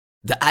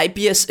The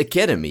IPS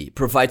Academy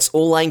provides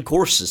online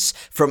courses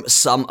from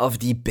some of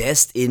the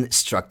best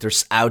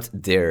instructors out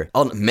there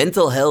on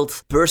mental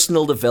health,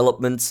 personal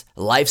development,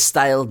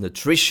 lifestyle,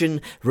 nutrition,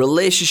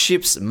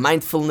 relationships,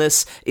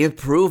 mindfulness,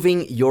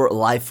 improving your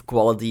life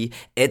quality,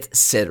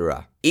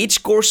 etc.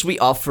 Each course we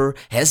offer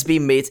has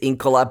been made in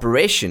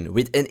collaboration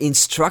with an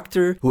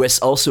instructor who has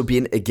also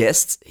been a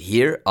guest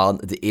here on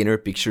the Inner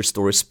Picture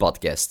Stories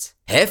podcast.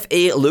 Have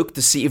a look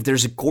to see if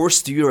there's a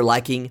course to your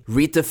liking,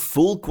 read the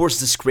full course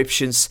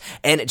descriptions,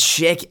 and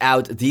check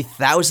out the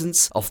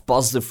thousands of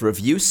positive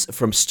reviews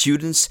from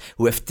students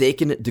who have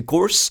taken the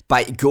course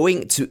by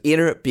going to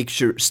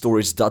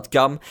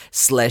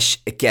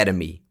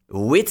innerpicturestories.com/academy.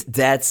 With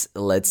that,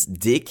 let's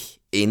dig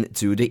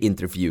into the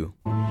interview.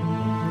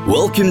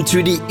 Welcome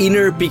to the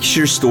Inner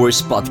Picture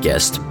Stories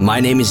podcast. My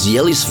name is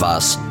Jellis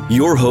Vaas,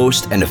 your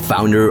host and the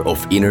founder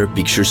of Inner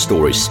Picture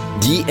Stories,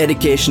 the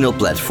educational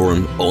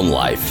platform on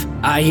life.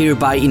 I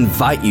hereby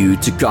invite you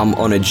to come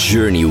on a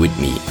journey with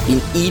me. In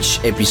each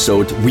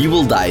episode, we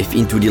will dive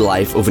into the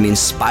life of an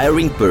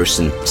inspiring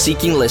person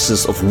seeking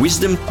lessons of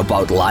wisdom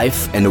about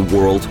life and the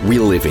world we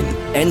live in.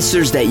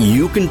 Answers that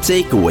you can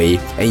take away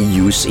and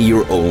use in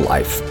your own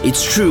life.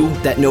 It's true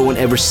that no one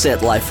ever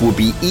said life would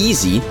be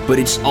easy, but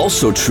it's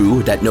also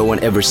true that no one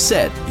ever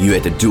said you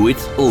had to do it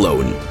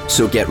alone.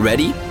 So get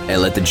ready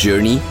and let the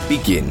journey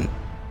begin.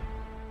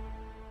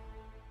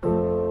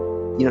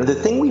 You know, the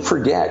thing we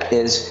forget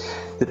is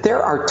that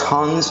there are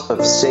tons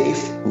of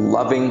safe,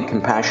 loving,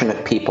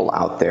 compassionate people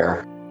out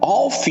there.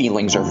 All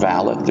feelings are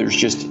valid. There's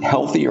just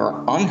healthy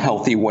or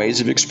unhealthy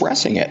ways of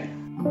expressing it.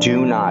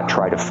 Do not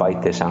try to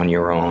fight this on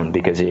your own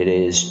because it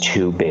is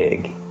too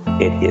big.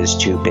 It is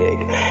too big.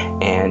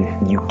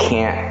 And you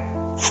can't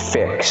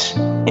fix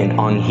an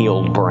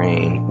unhealed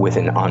brain with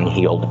an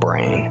unhealed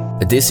brain.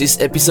 This is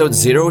episode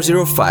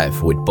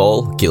 005 with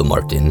Paul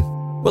Gilmartin.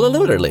 Well,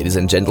 hello there, ladies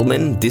and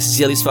gentlemen. This is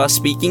Jellis Vaas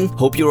speaking.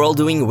 Hope you're all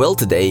doing well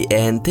today,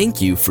 and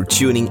thank you for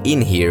tuning in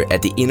here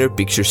at the Inner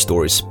Picture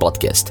Stories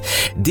podcast.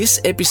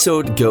 This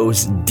episode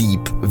goes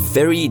deep,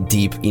 very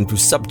deep into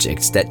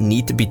subjects that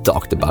need to be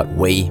talked about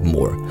way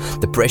more.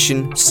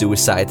 Depression,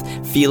 suicide,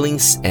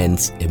 feelings, and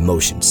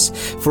emotions.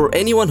 For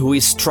anyone who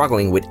is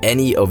struggling with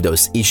any of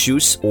those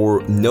issues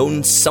or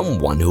known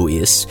someone who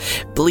is,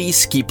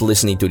 please keep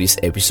listening to this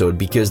episode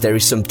because there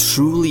is some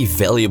truly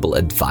valuable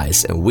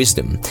advice and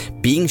wisdom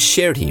being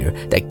shared here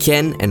that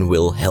can and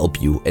will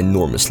help you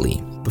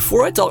enormously.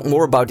 Before I talk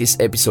more about this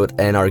episode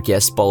and our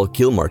guest Paul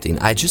Gilmartin,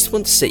 I just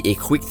want to say a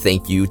quick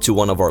thank you to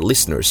one of our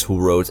listeners who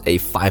wrote a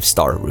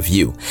 5-star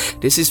review.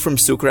 This is from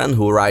Sukran,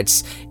 who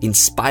writes,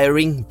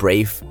 "Inspiring,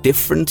 brave,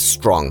 different,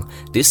 strong.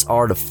 These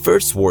are the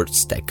first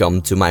words that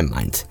come to my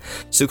mind."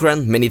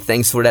 Sukran, many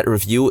thanks for that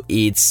review.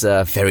 It's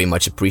very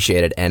much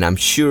appreciated, and I'm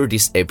sure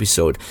this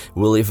episode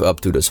will live up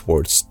to those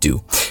words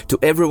too. To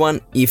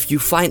everyone, if you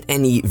find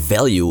any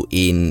value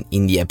in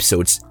the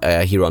episodes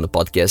here on the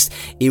podcast,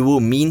 it will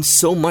mean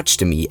so much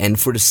to me. And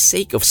for the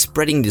sake of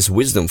spreading this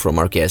wisdom from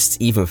our guests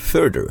even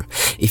further,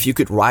 if you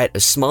could write a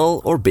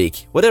small or big,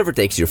 whatever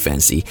takes your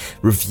fancy,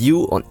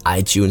 review on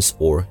iTunes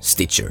or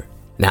Stitcher.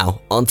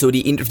 Now, onto the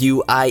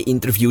interview. I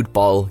interviewed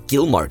Paul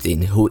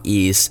Gilmartin, who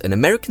is an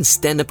American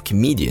stand-up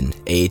comedian,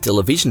 a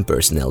television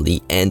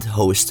personality, and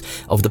host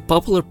of the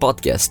popular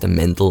podcast The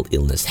Mental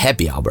Illness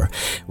Happy Hour,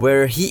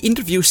 where he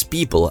interviews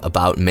people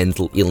about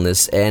mental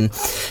illness and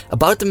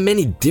about the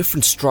many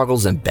different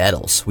struggles and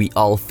battles we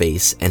all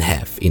face and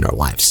have in our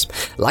lives.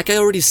 Like I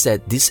already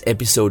said, this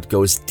episode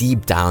goes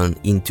deep down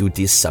into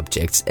these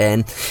subjects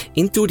and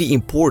into the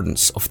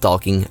importance of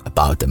talking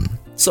about them.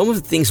 Some of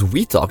the things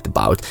we talked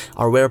about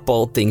are where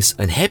Paul thinks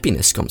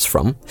unhappiness comes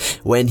from,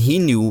 when he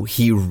knew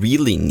he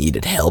really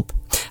needed help,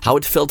 how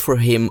it felt for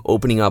him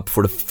opening up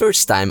for the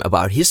first time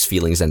about his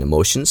feelings and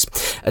emotions,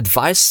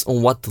 advice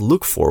on what to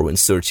look for when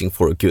searching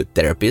for a good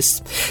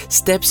therapist,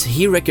 steps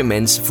he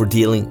recommends for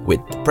dealing with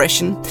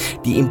depression,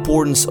 the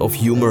importance of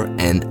humor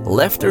and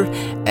laughter,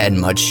 and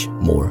much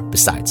more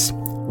besides.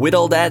 With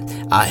all that,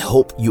 I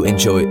hope you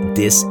enjoy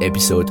this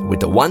episode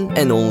with the one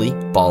and only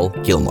Paul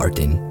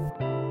Gilmartin.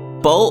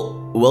 Paul,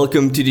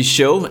 welcome to the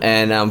show,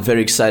 and I'm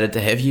very excited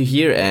to have you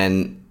here.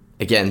 And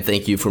again,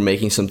 thank you for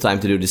making some time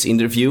to do this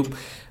interview.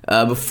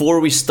 Before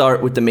we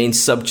start with the main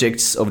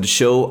subjects of the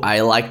show,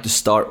 I like to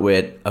start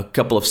with a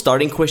couple of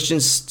starting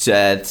questions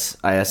that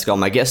I ask all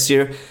my guests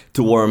here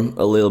to warm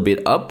a little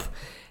bit up.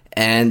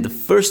 And the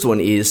first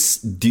one is,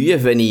 do you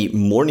have any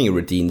morning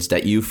routines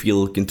that you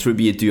feel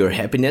contribute to your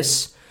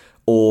happiness,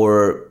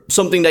 or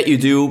something that you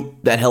do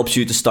that helps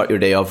you to start your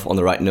day off on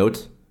the right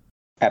note?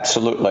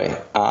 Absolutely.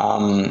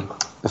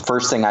 The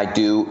first thing I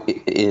do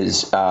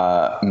is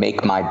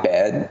make my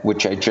bed,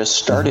 which I just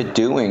started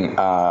doing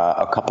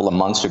a couple of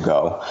months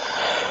ago.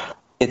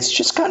 It's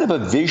just kind of a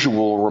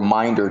visual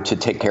reminder to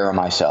take care of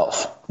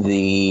myself.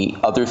 The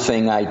other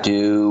thing I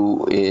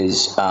do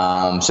is,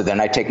 so then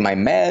I take my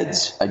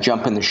meds, I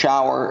jump in the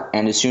shower,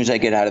 and as soon as I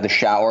get out of the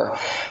shower,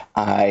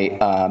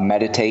 I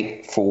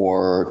meditate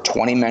for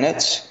 20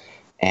 minutes,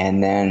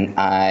 and then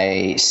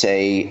I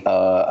say,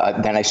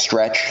 then I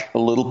stretch a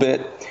little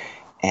bit,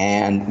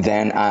 and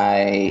then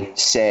I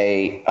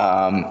say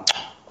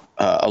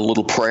a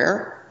little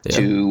prayer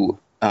to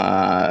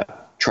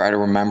try to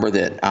remember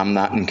that I'm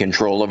not in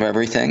control of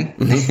everything.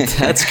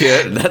 That's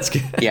good. That's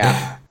good.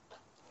 Yeah.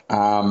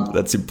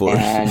 That's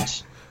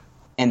important.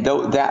 And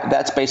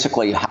that's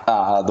basically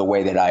the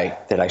way that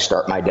I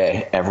start my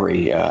day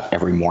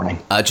every morning.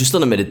 Just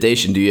on a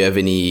meditation, do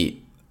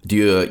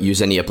you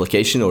use any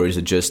application, or is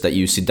it just that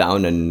you sit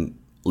down and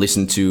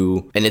listen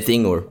to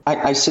anything? Or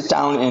I sit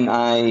down and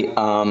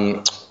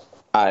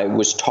I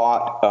was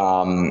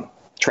taught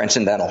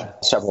Transcendental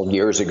several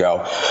years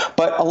ago,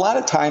 but a lot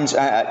of times,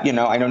 I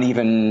don't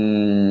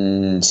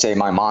even say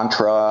my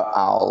mantra.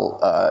 I'll,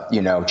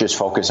 just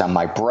focus on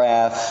my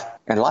breath.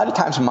 And a lot of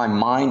times my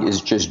mind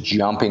is just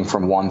jumping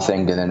from one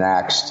thing to the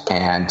next.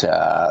 And,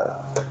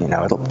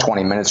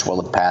 20 minutes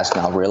will have passed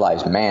and I'll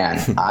realize, man,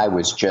 I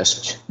was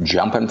just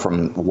jumping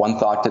from one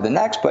thought to the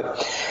next.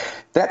 But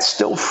that's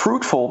still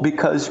fruitful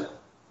because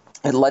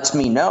it lets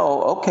me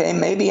know, okay,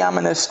 maybe I'm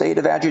in a state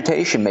of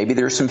agitation. Maybe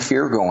there's some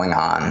fear going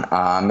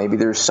on. Maybe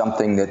there's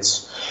something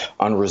that's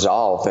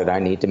unresolved that I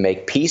need to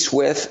make peace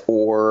with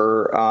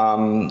or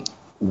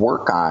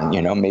work on.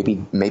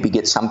 Maybe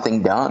get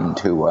something done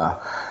to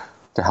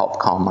help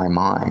calm my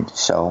mind.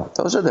 So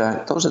those are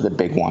the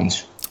big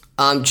ones.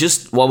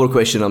 Just one more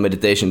question on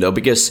meditation, though,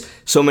 because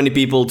so many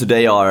people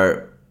today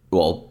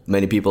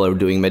many people are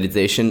doing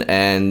meditation,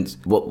 and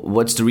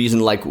what's the reason?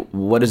 Like,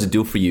 what does it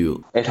do for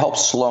you? It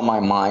helps slow my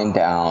mind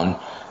down.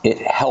 It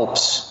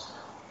helps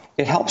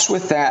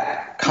with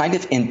that kind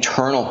of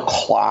internal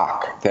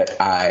clock that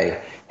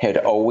I had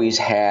always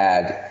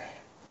had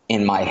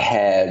in my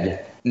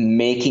head,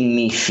 making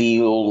me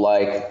feel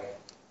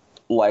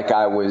like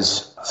I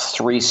was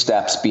 3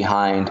 steps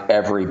behind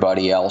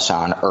everybody else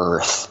on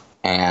earth.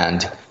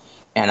 And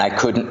I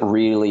couldn't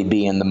really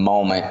be in the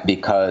moment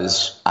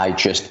because I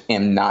just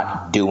am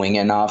not doing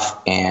enough,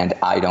 and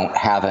I don't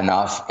have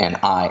enough, and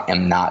I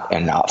am not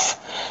enough.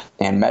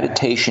 And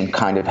meditation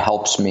kind of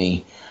helps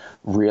me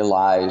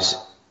realize,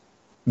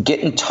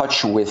 get in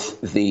touch with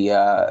the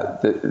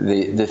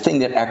thing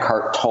that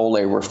Eckhart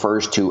Tolle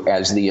refers to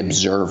as the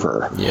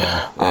observer.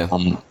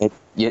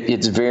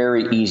 It's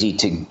very easy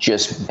to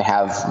just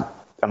have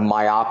a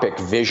myopic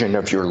vision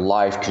of your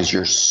life because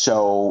you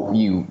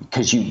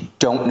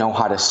don't know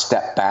how to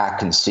step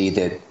back and see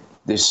that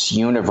this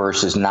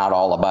universe is not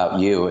all about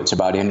you. It's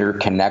about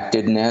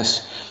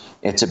interconnectedness.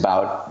 It's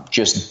about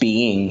just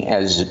being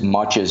as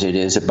much as it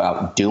is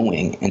about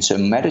doing. And so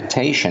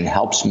meditation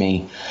helps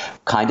me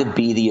kind of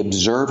be the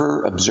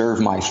observer, observe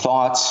my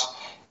thoughts,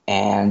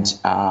 and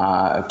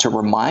to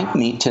remind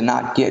me to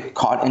not get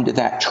caught into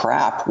that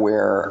trap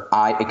where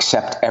I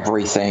accept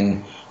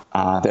everything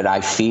that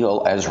I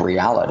feel as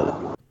reality.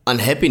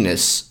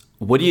 Unhappiness.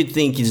 What do you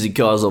think is the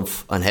cause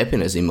of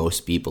unhappiness in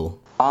most people?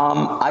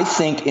 I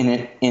think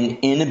an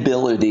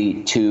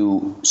inability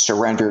to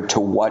surrender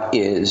to what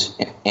is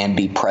and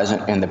be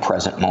present in the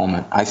present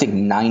moment. I think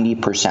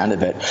 90%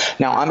 of it.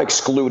 Now, I'm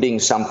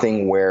excluding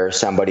something where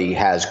somebody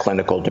has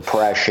clinical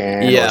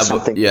depression or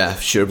something.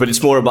 Sure. But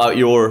it's more about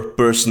your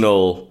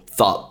personal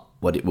thought,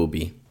 what it will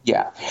be.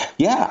 Yeah.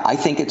 I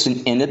think it's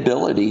an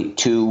inability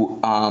to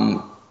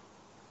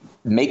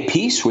make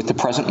peace with the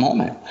present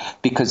moment,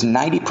 because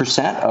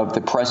 90% of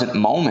the present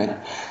moment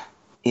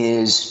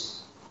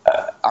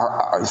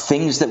are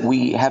things that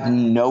we have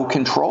no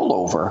control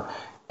over.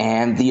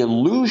 And the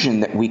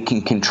illusion that we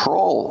can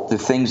control the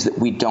things that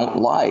we don't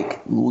like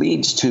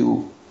leads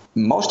to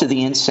most of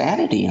the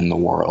insanity in the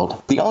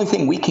world. The only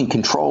thing we can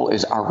control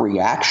is our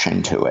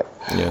reaction to it.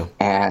 Yeah.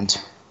 And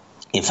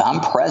if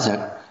I'm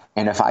present,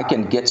 and if I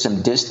can get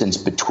some distance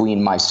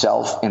between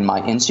myself and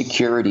my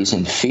insecurities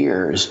and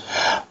fears,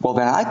 well,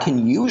 then I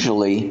can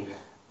usually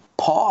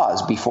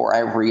pause before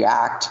I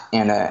react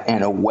in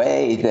a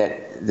way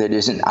that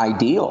isn't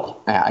ideal.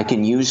 I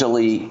can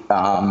usually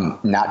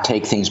not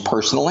take things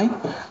personally.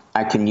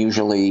 I can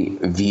usually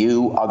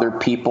view other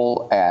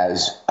people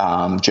as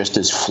just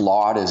as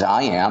flawed as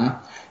I am,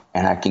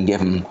 and I can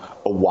give them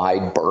a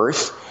wide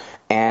berth.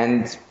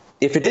 And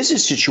if it is a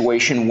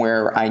situation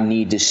where I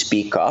need to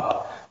speak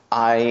up,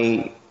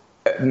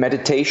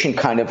 meditation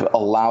kind of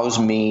allows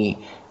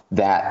me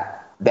that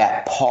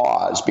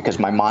pause, because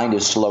my mind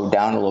is slowed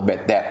down a little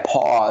bit, that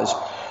pause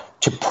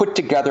to put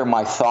together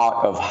my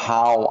thought of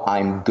how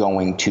I'm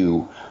going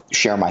to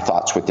share my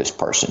thoughts with this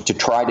person, to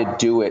try to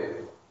do it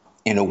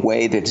in a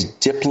way that's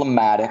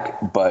diplomatic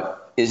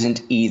but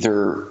isn't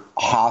either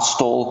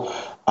hostile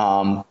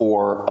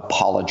or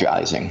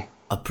apologizing.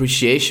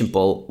 Appreciation,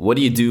 Paul. What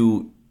do you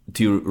do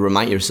to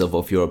remind yourself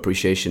of your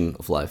appreciation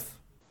of life?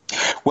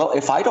 Well,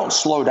 if I don't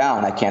slow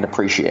down, I can't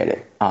appreciate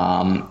it.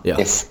 I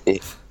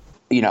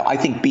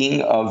think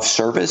being of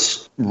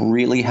service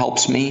really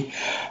helps me.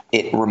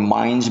 It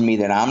reminds me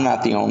that I'm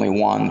not the only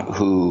one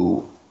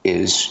who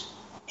is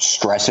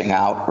stressing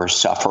out or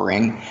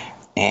suffering.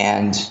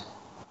 And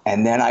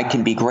And then I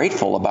can be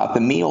grateful about the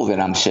meal that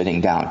I'm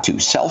sitting down to.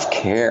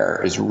 Self-care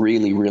is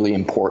really, really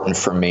important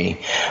for me.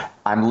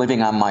 I'm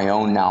living on my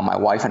own now. My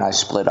wife and I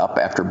split up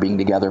after being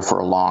together for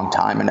a long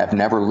time, and I've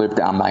never lived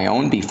on my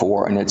own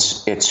before. And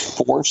it's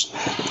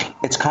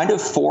kind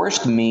of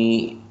forced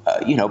me,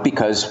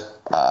 because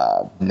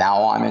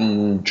now I'm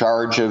in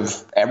charge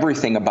of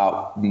everything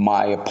about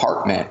my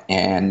apartment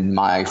and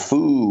my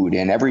food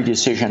and every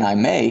decision I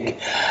make.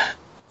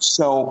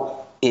 So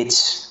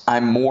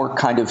I'm more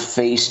kind of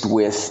faced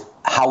with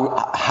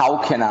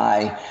how can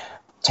I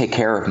take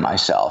care of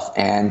myself?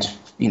 And,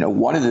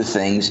 one of the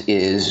things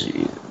is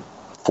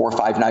 4 or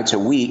 5 nights a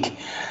week,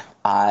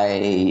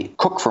 I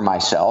cook for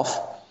myself.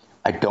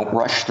 I don't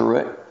rush through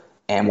it.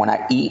 And when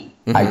I eat,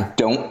 I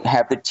don't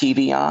have the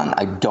TV on.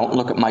 I don't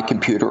look at my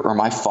computer or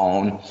my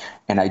phone,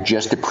 and I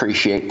just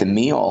appreciate the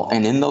meal.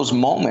 And in those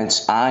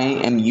moments, I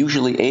am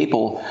usually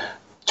able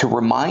to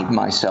remind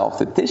myself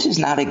that this is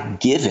not a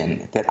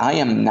given, that I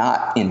am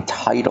not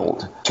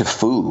entitled to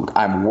food.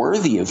 I'm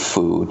worthy of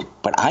food,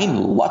 but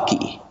I'm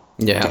lucky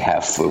to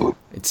have food.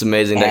 It's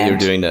amazing that you're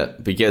doing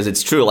that, because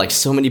it's true, like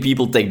so many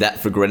people take that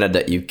for granted,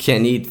 that you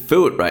can eat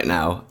food right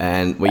now.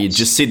 And when you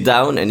just sit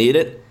down and eat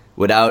it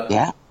without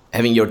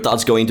having your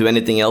thoughts going to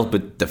anything else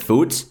but the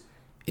food,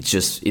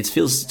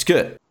 it's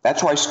good.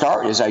 That's where I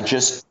start, is I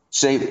just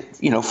say,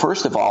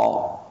 first of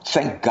all,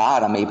 thank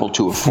God I'm able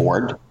to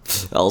afford.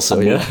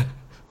 Also,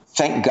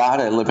 Thank God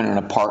I live in an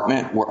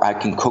apartment where I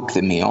can cook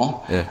the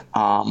meal.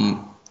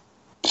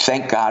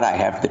 Thank God I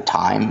have the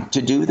time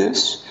to do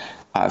this.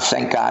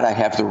 Thank God I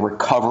have the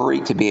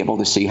recovery to be able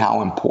to see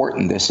how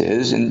important this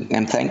is.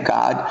 And thank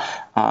God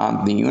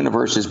the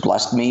universe has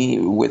blessed me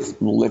with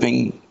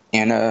living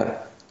in a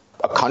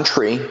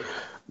country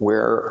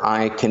where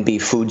I can be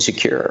food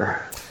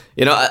secure.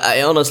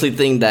 I honestly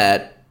think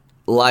that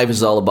life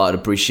is all about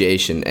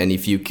appreciation. And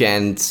if you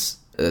can't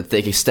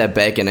take a step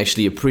back and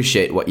actually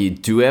appreciate what you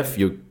do have,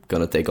 you're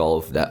going to take all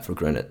of that for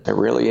granted. It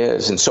really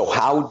is. And so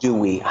how do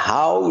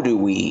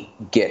we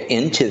get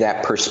into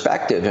that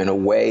perspective in a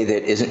way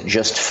that isn't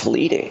just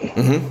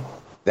fleeting?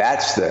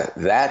 That's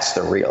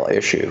the real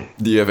issue.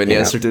 Do you have any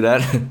answer to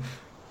that?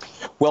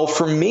 Well,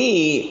 for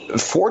me,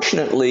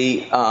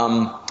 fortunately,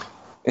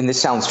 and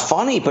this sounds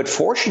funny, but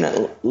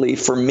fortunately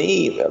for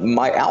me,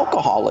 my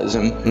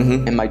alcoholism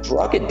and my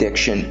drug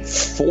addiction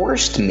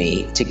forced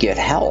me to get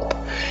help.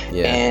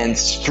 And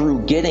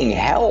through getting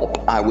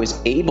help, I was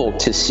able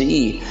to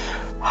see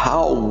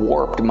how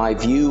warped my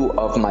view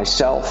of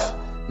myself,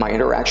 my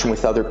interaction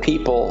with other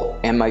people,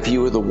 and my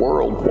view of the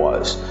world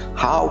was,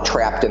 how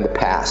trapped in the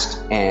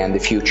past and the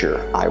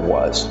future I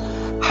was,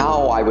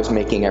 how I was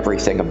making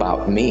everything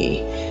about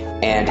me,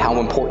 and how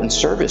important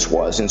service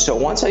was. And so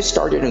once I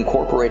started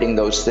incorporating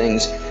those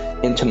things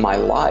into my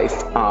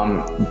life,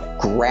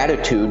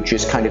 gratitude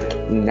just kind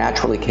of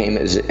naturally came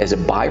as a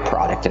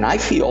byproduct. And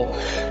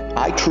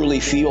I truly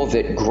feel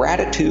that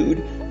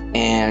gratitude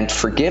and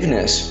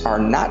forgiveness are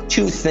not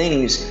two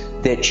things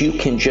that you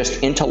can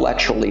just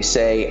intellectually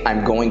say,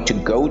 I'm going to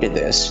go to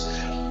this.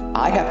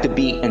 I have to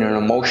be in an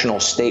emotional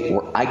state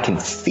where I can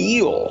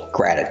feel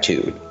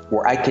gratitude,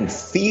 where I can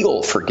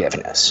feel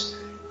forgiveness.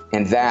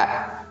 And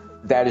that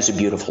is a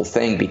beautiful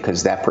thing,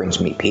 because that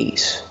brings me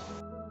peace.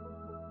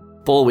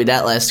 Paul, with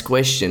that last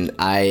question,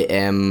 I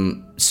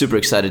am super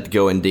excited to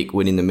go and dig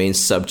within the main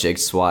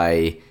subjects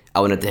why I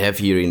wanted to have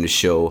here in the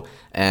show,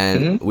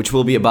 and which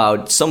will be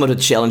about some of the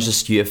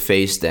challenges you have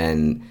faced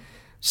and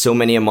so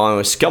many among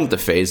us come to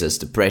face, as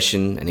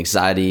depression and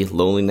anxiety,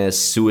 loneliness,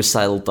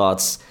 suicidal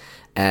thoughts.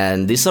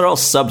 And these are all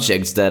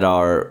subjects that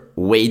are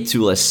way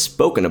too less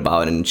spoken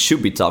about and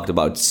should be talked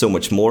about so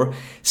much more.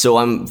 So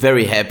I'm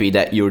very happy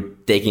that you're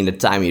taking the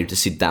time here to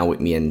sit down with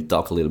me and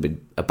talk a little bit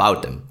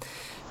about them.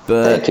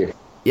 But thank you.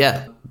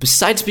 Yeah,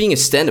 besides being a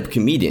stand-up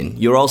comedian,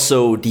 you're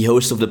also the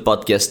host of the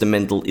podcast The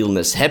Mental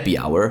Illness Happy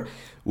Hour,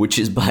 which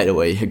is, by the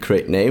way, a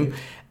great name.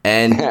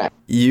 And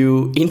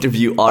you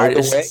interview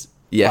artists.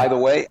 By the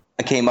way,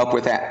 I came up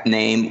with that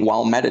name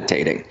while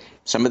meditating.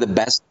 Some of the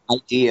best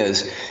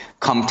ideas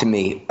come to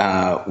me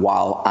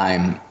while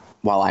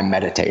I'm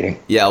meditating.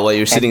 Yeah, while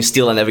you're sitting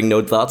still and having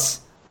no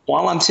thoughts?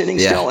 While I'm sitting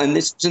still. And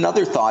this is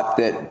another thought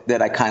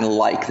that I kind of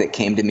like that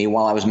came to me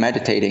while I was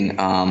meditating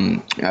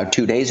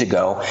 2 days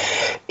ago,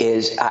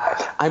 is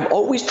I'm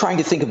always trying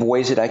to think of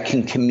ways that I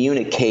can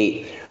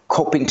communicate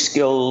coping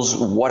skills,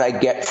 what I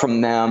get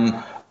from them,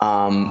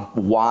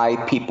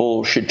 why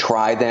people should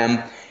try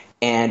them.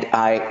 And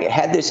I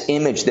had this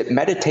image that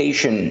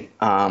meditation,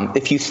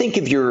 if you think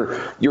of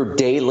your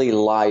daily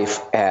life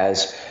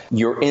as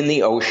you're in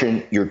the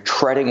ocean, you're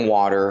treading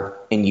water,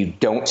 and you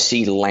don't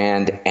see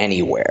land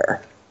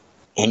anywhere,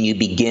 and you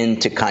begin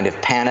to kind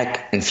of panic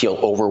and feel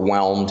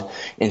overwhelmed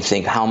and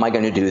think, how am I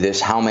going to do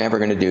this? How am I ever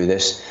going to do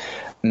this?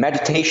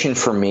 Meditation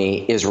for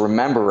me is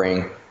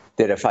remembering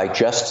that if I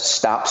just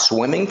stop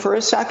swimming for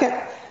a second,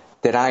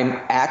 that I'm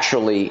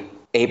actually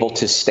able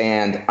to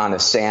stand on a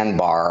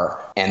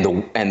sandbar and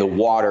the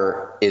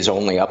water is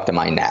only up to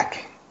my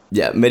neck.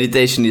 Yeah,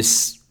 meditation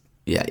is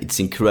Yeah, it's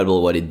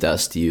incredible what it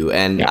does to you.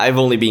 And Yeah. I've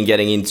only been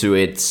getting into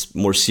it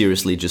more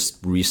seriously just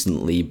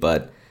recently,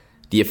 but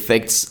the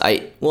effects,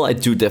 I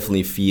do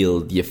definitely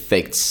feel the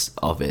effects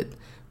of it.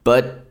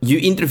 But you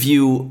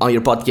interview on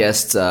your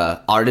podcast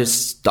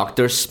artists,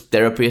 doctors,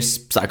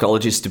 therapists,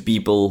 psychologists, to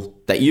people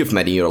that you've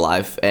met in your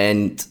life,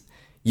 and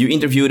you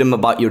interview them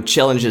about your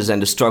challenges and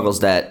the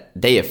struggles that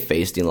they have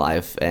faced in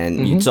life.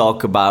 And you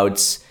talk about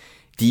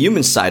the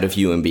human side of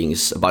human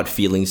beings, about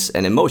feelings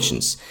and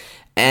emotions.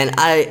 And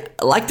I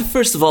like to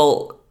first of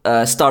all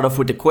start off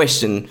with a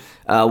question,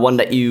 one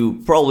that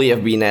you probably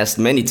have been asked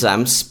many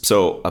times,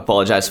 so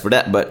apologize for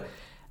that. But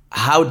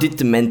how did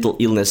the mental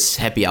illness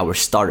happy hour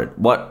started?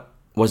 What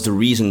was the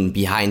reason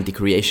behind the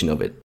creation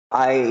of it?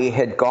 I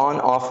had gone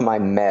off my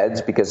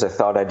meds because I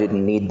thought I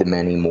didn't need them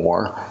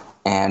anymore.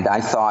 And I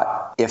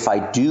thought if I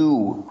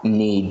do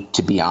need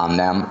to be on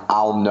them,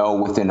 I'll know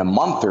within a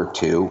month or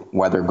two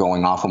whether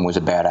going off them was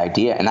a bad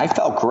idea. And I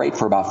felt great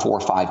for about 4 or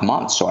 5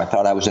 months, so I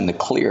thought I was in the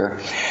clear.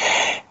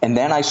 And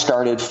then I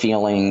started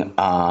feeling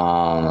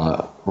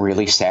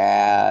really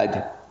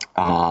sad.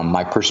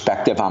 My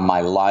perspective on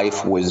my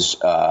life was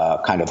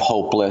kind of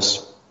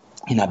hopeless.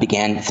 And I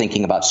began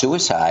thinking about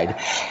suicide.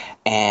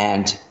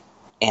 And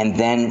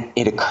then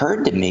it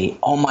occurred to me,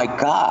 oh my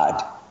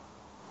God,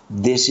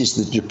 this is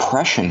the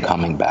depression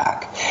coming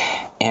back.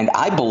 And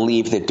I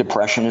believe that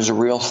depression is a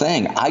real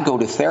thing. I go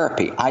to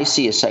therapy. I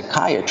see a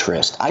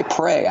psychiatrist. I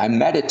pray. I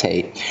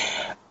meditate.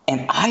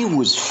 And I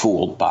was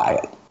fooled by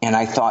it. And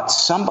I thought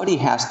somebody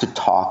has to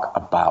talk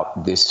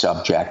about this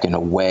subject in a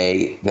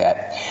way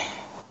that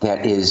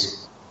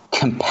is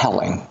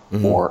compelling,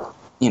 or,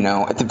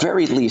 at the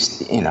very least,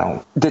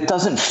 that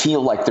doesn't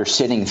feel like they're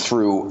sitting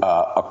through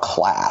a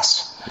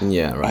class.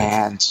 Yeah, right.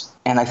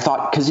 And I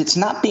thought, because it's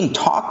not being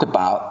talked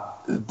about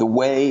the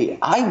way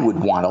I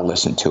would want to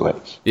listen to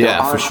it.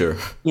 Yeah, for sure.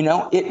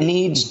 It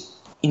needs,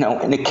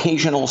 an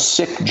occasional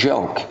sick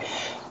joke.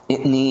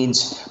 It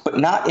needs, but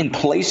not in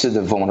place of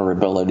the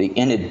vulnerability,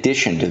 in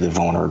addition to the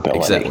vulnerability.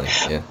 Exactly,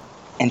 yeah.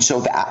 And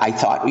so I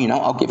thought,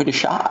 I'll give it a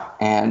shot.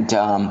 And,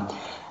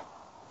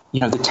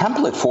 the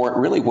template for it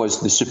really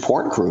was the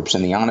support groups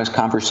and the honest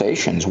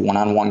conversations,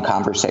 one-on-one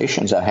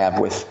conversations I have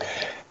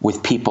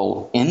with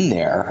people in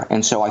there.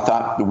 And so I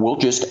thought we'll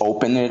just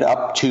open it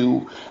up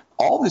to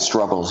all the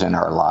struggles in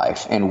our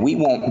life, and we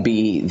won't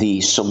be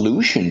the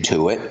solution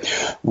to it.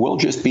 We'll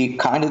just be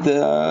kind of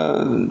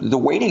the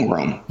waiting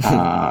room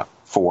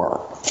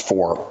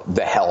for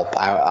the help.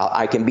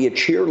 I can be a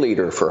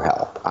cheerleader for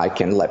help. I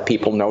can let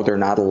people know they're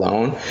not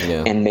alone,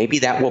 and maybe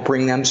that will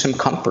bring them some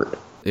comfort.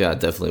 Yeah,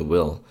 it definitely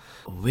will.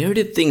 Where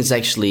did things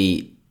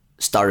actually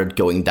started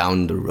going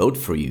down the road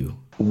for you?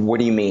 What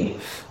do you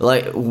mean?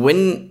 Like,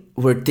 when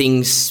were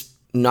things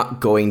not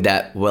going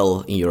that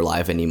well in your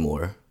life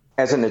anymore?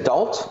 As an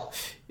adult?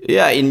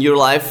 Yeah, in your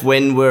life,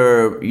 when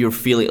were you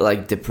feeling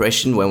like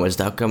depression? When was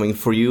that coming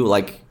for you?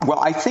 Well,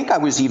 I think I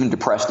was even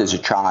depressed as a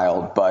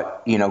child,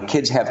 but,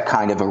 kids have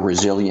kind of a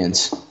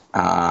resilience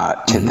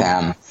to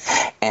them.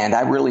 And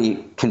I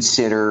really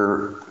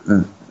consider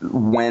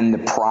when the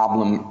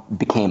problem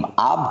became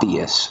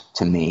obvious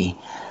to me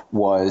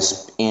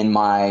was in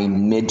my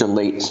mid to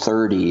late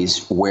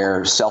 30s,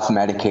 where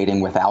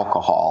self-medicating with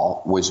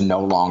alcohol was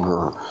no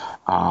longer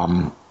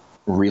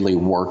really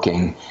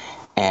working.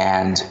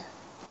 And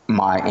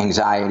my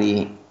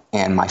anxiety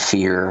and my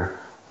fear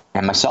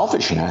and my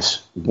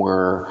selfishness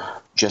were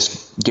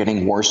just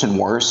getting worse and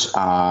worse.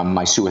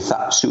 My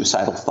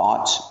suicidal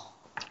thoughts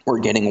were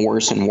getting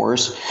worse and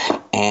worse.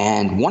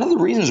 And one of the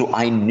reasons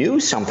I knew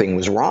something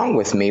was wrong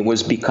with me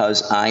was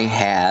because I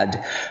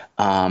had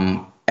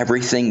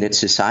everything that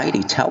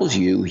society tells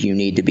you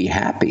need to be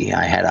happy.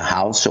 I had a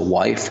house, a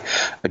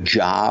wife, a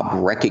job,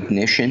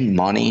 recognition,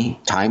 money,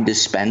 time to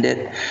spend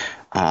it.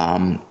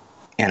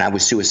 And I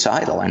was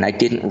suicidal, and I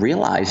didn't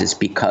realize it's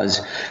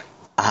because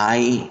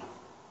I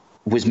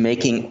was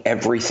making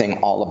everything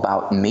all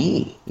about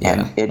me. Yeah.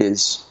 And it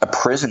is a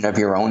prison of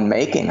your own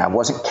making. I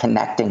wasn't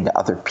connecting to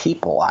other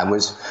people.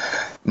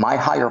 My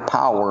higher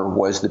power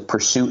was the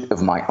pursuit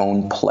of my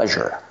own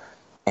pleasure.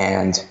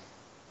 And,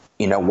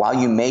 while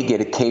you may get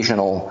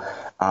occasional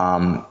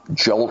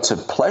jolts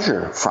of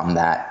pleasure from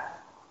that,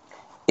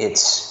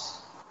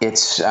 it's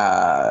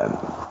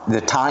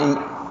the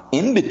time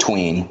in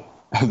between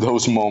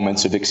those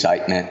moments of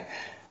excitement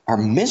are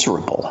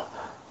miserable.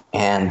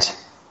 And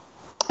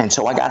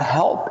so I got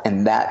help,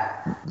 and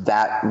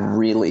that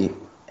really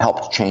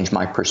helped change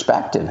my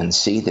perspective and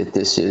see that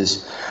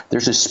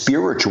there's a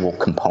spiritual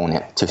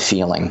component to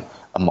feeling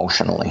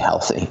emotionally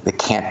healthy that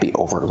can't be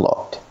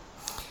overlooked.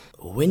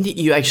 When did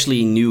you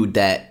actually knew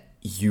that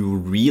you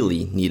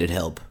really needed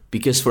help?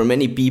 Because for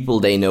many people,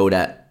 they know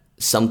that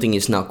something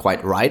is not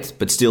quite right,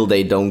 but still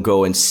they don't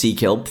go and seek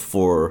help.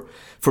 For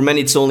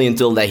many, it's only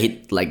until they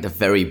hit like the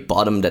very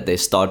bottom that they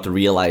start to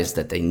realize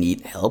that they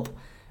need help.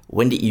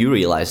 When did you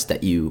realize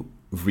that you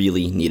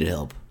really needed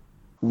help?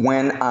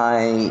 When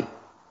I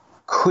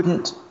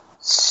couldn't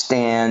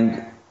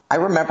stand, I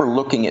remember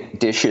looking at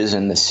dishes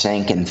in the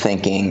sink and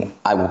thinking,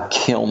 I will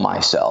kill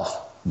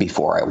myself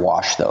before I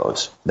washed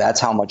those. That's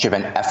how much of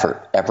an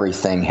effort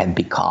everything had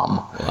become.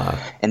 Wow.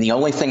 And the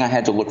only thing I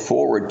had to look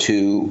forward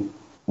to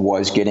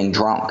was getting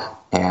drunk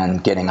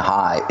and getting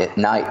high at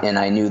night. And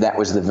I knew that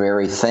was the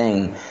very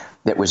thing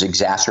that was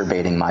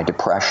exacerbating my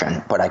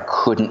depression, but I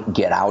couldn't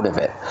get out of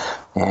it.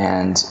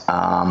 And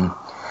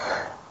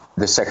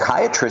the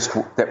psychiatrist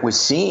that was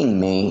seeing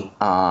me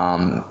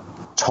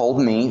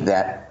told me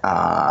that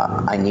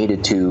I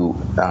needed to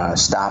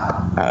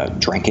stop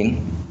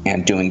drinking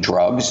and doing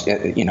drugs,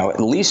 at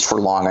least for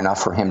long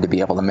enough for him to be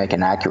able to make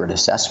an accurate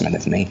assessment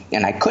of me.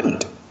 And I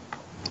couldn't.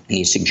 And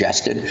he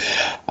suggested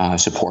a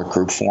support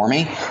group for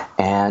me.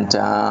 And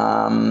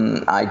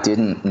I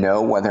didn't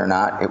know whether or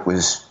not it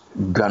was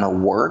going to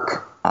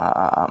work.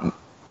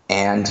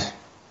 And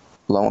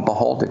lo and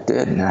behold, it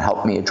did. And it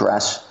helped me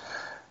address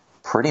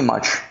pretty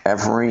much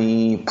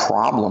every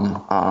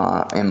problem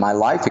in my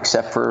life,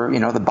 except for,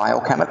 the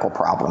biochemical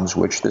problems,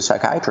 which the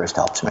psychiatrist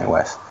helps me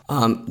with.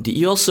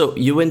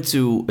 You went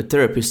to a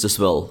therapist as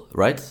well,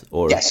 right?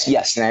 Or Yes.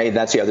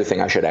 That's the other thing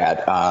I should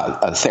add.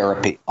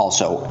 Therapy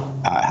also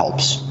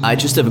helps. I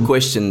just have a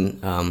question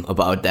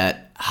about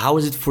that. How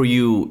is it for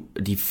you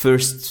the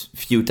first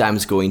few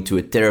times going to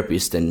a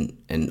therapist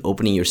and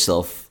opening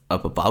yourself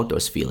up about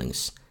those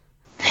feelings?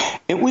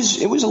 It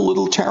was a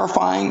little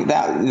terrifying.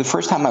 That the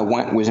first time I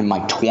went was in my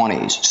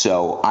 20s,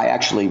 so I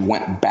actually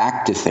went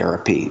back to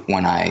therapy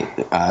when I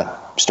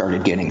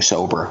started getting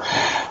sober.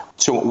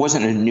 So it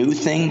wasn't a new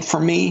thing for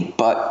me,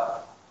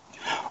 but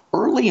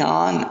early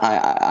on,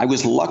 I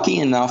was lucky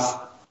enough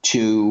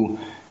to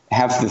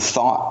have the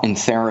thought in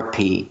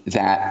therapy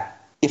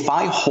that if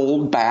I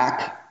hold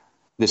back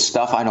the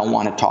stuff I don't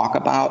want to talk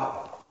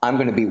about, I'm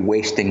going to be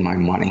wasting my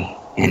money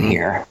in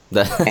here.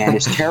 And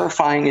as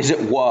terrifying as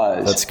it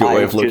was, that's a good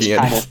way of looking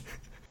at it.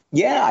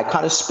 I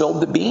kind of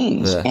spilled the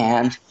beans.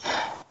 Yeah.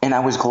 And I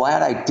was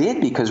glad I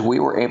did, because we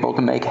were able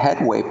to make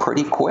headway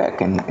pretty quick.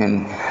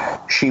 And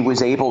she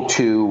was able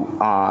to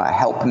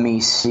help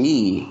me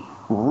see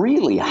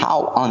really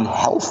how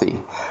unhealthy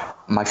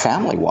my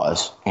family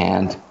was.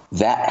 And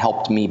that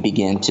helped me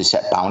begin to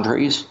set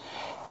boundaries.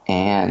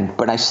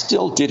 But I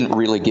still didn't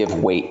really give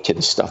weight to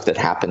the stuff that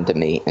happened to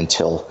me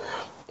until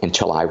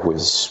I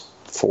was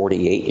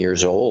 48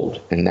 years old.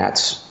 And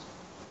that's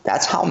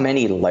how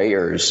many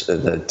layers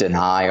the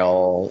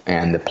denial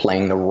and the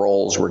playing the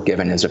roles we're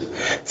given as a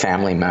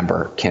family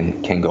member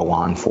can go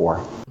on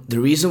for. The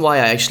reason why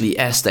I actually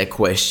asked that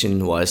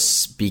question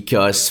was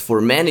because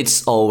for men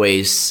it's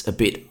always a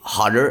bit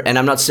harder. And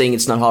I'm not saying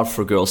it's not hard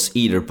for girls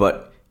either,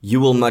 but you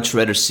will much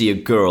rather see a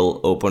girl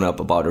open up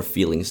about her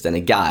feelings than a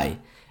guy.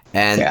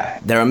 And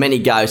there are many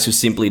guys who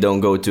simply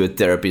don't go to a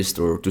therapist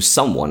or to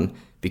someone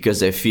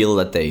because they feel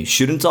that they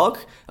shouldn't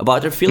talk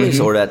about their feelings,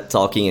 or that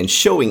talking and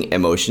showing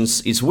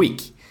emotions is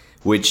weak,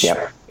 which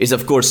is,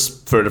 of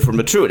course, further from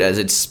the truth, as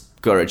it's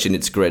courage in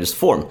its greatest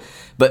form.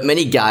 But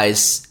many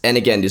guys, and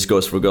again, this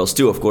goes for girls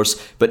too, of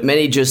course, but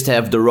many just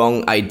have the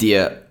wrong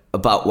idea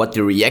about what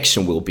the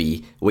reaction will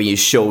be when you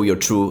show your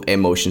true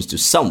emotions to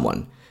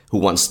someone who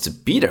wants to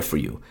be there for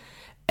you.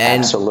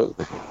 And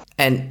Absolutely.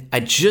 And I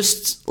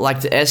just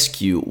like to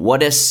ask you,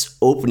 what is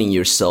opening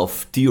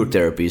yourself to your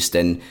therapist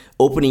and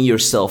opening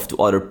yourself to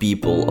other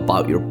people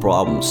about your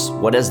problems?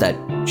 What has that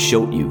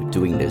showed you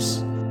doing this?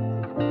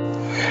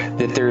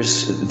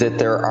 That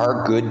there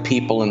are good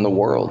people in the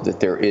world,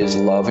 that there is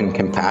love and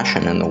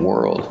compassion in the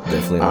world.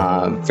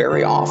 Definitely.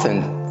 Very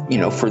often,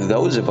 for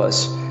those of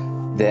us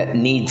that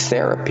need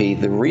therapy,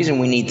 the reason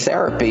we need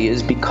therapy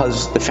is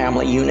because the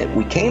family unit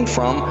we came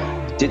from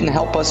didn't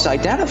help us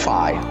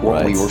identify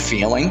what we were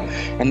feeling,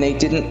 and they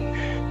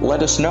didn't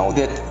let us know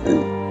that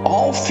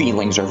all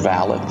feelings are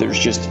valid. There's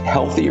just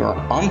healthy or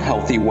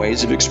unhealthy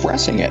ways of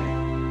expressing it.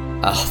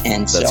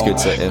 That's good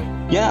to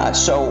hear. Yeah,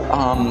 so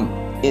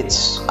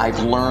I've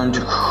learned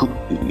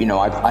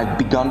I've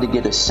begun to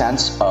get a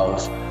sense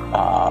of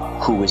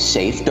who is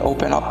safe to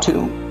open up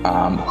to,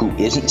 who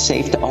isn't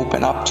safe to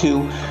open up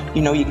to.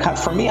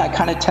 For me, I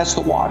kind of test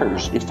the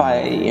waters. If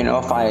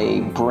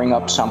I bring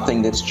up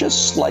something that's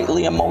just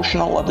slightly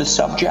emotional of a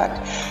subject,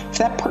 if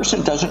that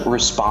person doesn't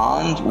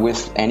respond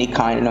with any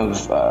kind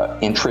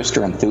of interest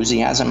or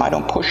enthusiasm, I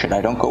don't push it.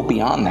 I don't go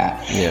beyond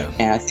that. Yeah.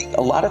 And I think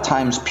a lot of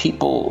times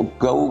people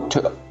go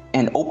to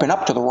and open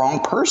up to the wrong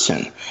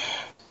person.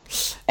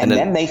 And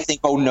then they think,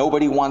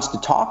 nobody wants to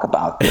talk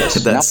about this.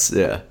 That's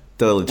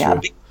totally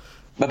true.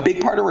 A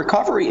big part of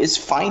recovery is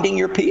finding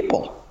your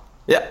people.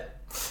 Yeah.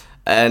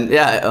 And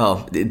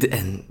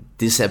and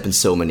this happens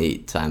so many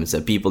times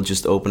that people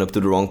just open up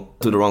to the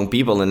wrong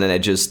people, and then I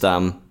just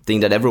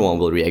think that everyone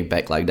will react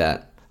back like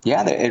that.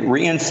 Yeah, it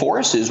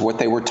reinforces what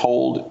they were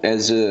told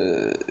as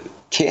a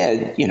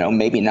kid,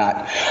 maybe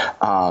not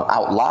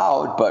out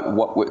loud, but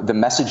what the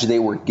message they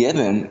were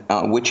given,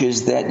 which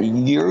is that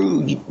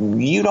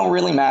you don't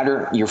really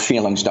matter, your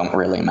feelings don't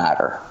really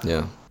matter.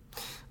 Yeah.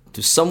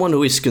 To someone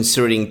who is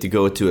considering to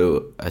go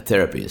to a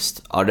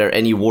therapist, are there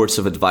any words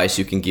of advice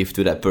you can give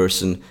to that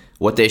person?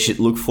 What they should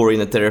look for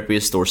in a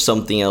therapist, or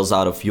something else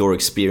out of your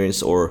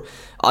experience or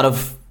out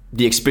of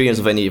the experience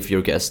of any of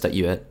your guests that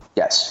you had?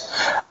 Yes.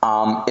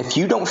 If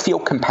you don't feel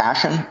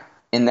compassion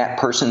in that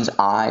person's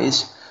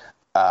eyes,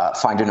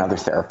 find another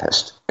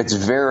therapist. It's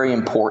very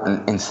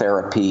important in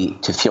therapy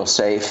to feel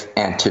safe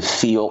and to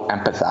feel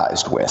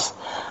empathized with.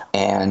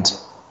 And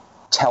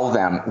tell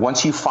them,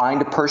 once you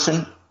find a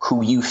person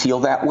who you feel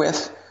that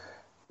with,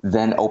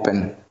 then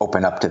open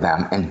up to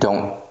them and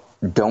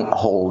don't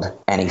hold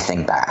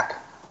anything back.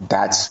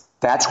 That's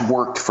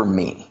worked for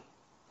me.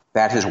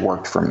 That has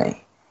worked for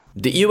me.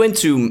 Did you went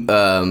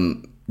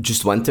to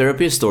just one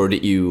therapist, or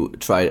did you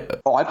try?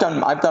 Oh, I've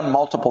done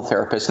multiple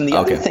therapists, and the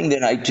other thing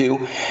that I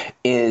do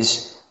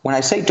is when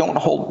I say don't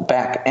hold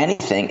back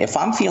anything, if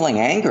I'm feeling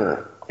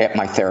anger at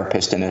my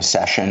therapist in a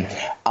session,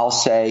 I'll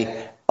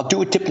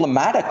do it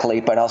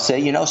diplomatically, but I'll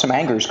say, some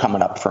anger is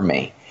coming up for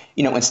me.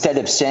 Instead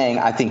of saying,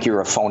 I think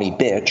you're a phony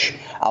bitch,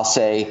 I'll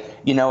say,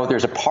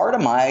 there's a part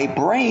of my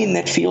brain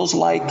that feels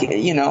like,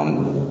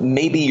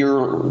 maybe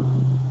you're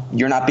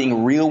not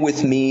being real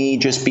with me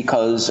just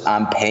because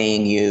I'm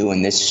paying you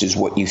and this is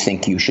what you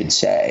think you should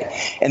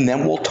say. And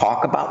then we'll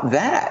talk about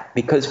that,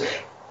 because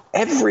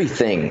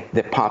everything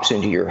that pops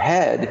into your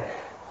head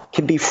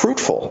can be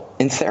fruitful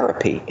in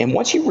therapy. And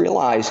once you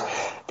realize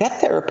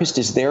that therapist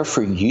is there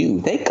for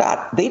you, they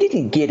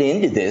didn't get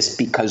into this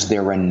because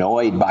they're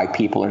annoyed by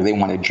people or they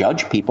want to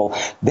judge people.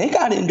 They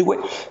got into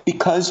it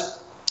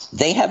because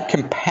they have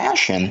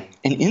compassion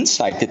and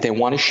insight that they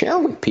want to share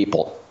with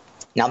people.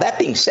 Now, that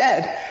being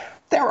said,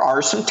 there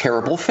are some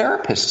terrible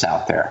therapists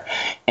out there,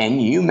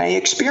 and you may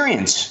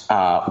experience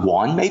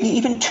one, maybe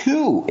even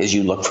two, as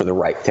you look for the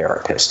right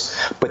therapist.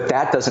 But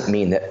that doesn't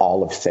mean that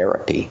all of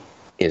therapy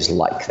is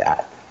like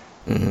that.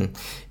 Mm-hmm.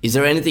 Is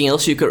there anything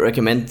else you could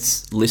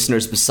recommend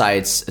listeners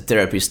besides a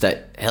therapist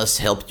that has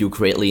helped you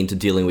greatly into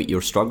dealing with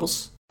your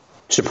struggles?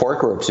 Support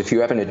groups. If you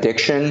have an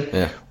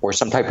addiction or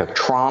some type of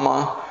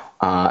trauma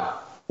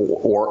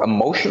or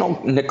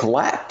emotional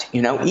neglect,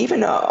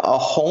 even a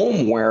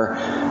home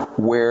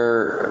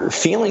where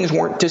feelings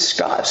weren't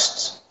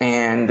discussed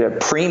and a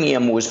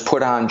premium was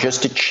put on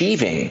just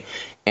achieving,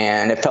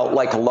 and it felt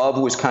like love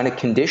was kind of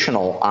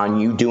conditional on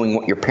you doing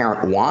what your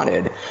parent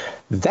wanted.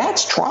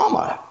 That's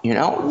trauma,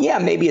 Yeah,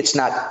 maybe it's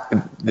not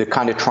the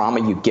kind of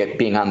trauma you get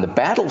being on the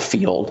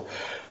battlefield,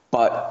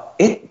 but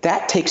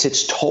that takes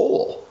its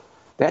toll.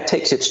 That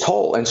takes its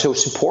toll. And so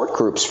support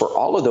groups for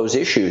all of those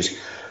issues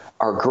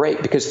are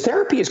great, because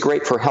therapy is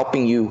great for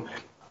helping you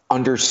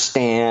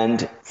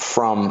understand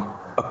from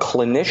a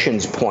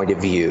clinician's point of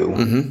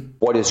view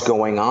what is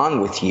going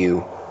on with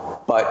you,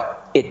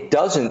 but it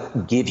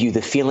doesn't give you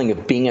the feeling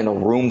of being in a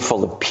room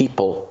full of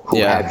people who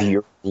have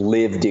your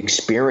lived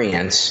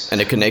experience. And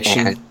a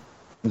connection. And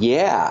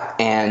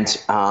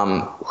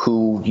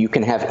who you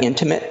can have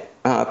intimate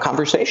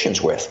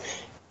conversations with.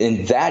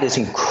 And that is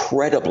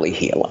incredibly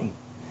healing.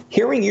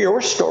 Hearing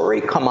your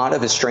story come out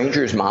of a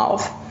stranger's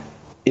mouth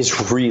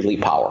is really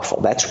powerful.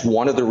 That's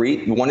one of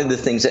the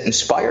things that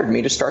inspired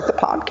me to start the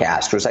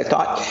podcast. Was I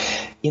thought,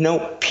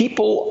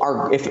 people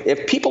are,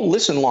 if people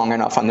listen long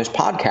enough on this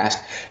podcast,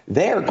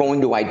 they are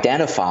going to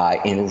identify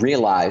and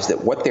realize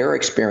that what they're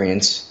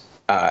experiencing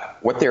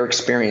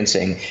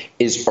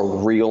is a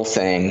real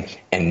thing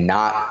and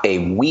not a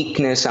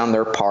weakness on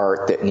their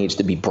part that needs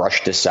to be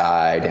brushed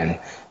aside, and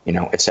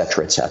et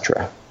cetera, et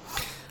cetera.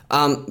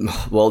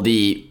 Well,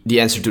 the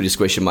answer to this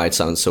question might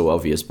sound so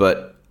obvious,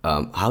 but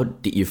how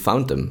did you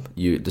found them?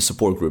 The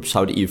support groups.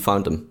 How did you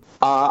found them?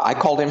 I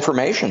called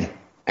information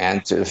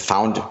and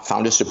found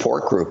a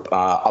support group.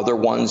 Other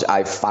ones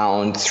I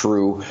found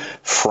through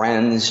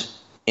friends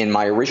in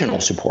my original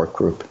support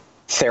group.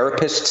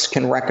 Therapists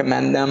can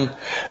recommend them.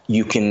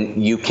 You can.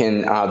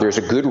 There's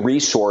a good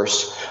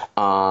resource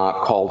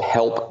called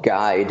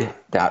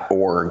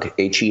helpguide.org,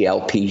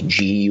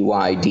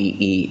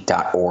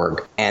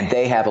 helpguide.org, and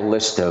they have a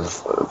list of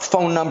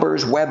phone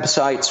numbers,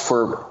 websites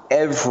for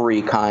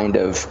every kind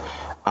of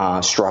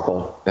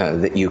struggle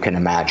that you can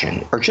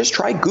imagine. Or just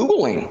try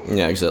Googling.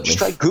 Yeah, exactly. Just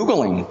try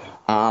Googling.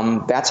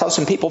 That's how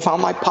some people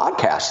found my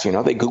podcast.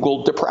 They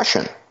Googled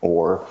depression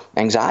or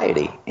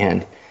anxiety,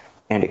 and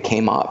it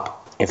came up.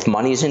 If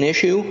money's an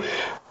issue,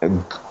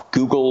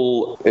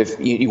 Google, if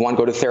you want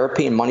to go to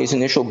therapy and money's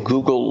an issue,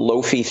 Google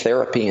low-fee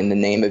therapy in the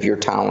name of your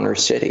town or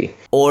city.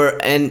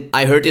 And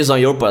I heard this on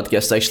your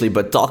podcast actually,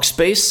 but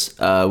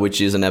Talkspace,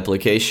 which is an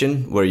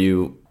application where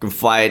you can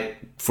find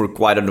for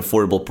quite an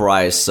affordable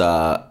price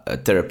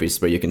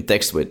therapists where you can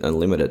text with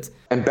unlimited.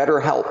 And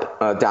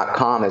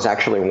BetterHelp.com is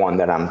actually one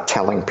that I'm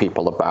telling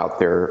people about.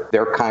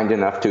 They're kind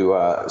enough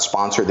to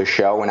sponsor the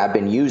show, and I've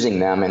been using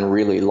them and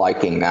really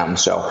liking them.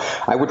 So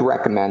I would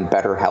recommend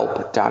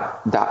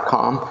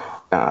BetterHelp.com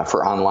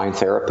for online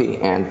therapy.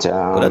 And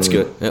that's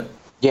good.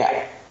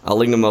 Yeah. I'll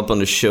link them up on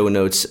the show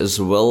notes as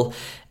well.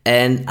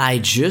 And I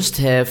just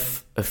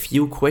have a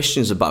few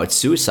questions about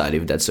suicide,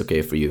 if that's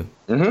okay for you.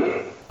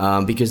 Mm-hmm.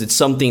 Because it's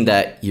something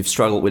that you've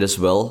struggled with as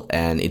well,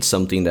 and it's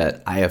something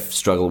that I have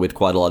struggled with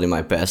quite a lot in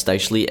my past,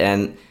 actually.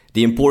 And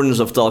the importance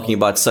of talking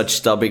about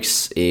such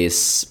topics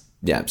is,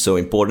 so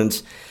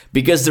important.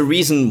 Because the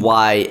reason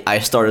why I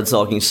started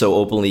talking so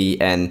openly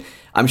and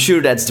I'm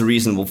sure that's the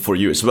reason for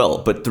you as well.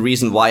 But the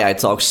reason why I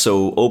talk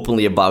so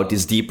openly about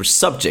these deeper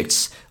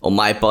subjects on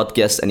my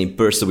podcast and in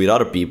person with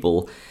other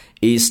people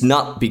is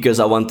not because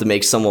I want to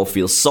make someone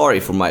feel sorry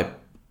for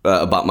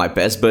about my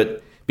past,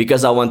 but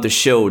because I want to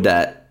show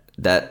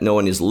that no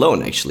one is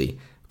alone, actually.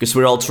 Because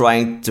we're all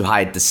trying to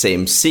hide the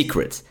same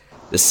secret,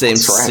 the same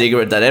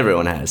secret that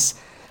everyone has.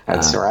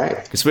 That's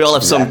right. Because we all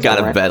have some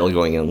kind of battle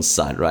going on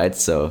inside, right?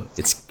 So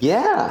it's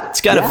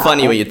kind of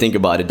funny when you think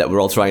about it that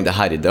we're all trying to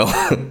hide it, though.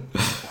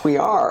 We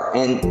are.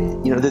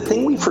 And, the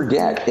thing we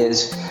forget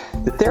is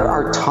that there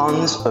are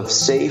tons of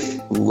safe,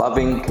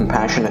 loving,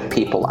 compassionate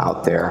people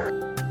out there.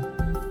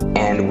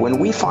 And when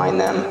we find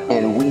them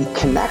and we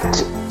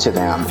connect to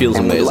them Feels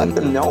and amazing. we let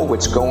them know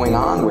what's going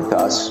on with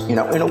us, in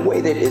a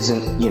way that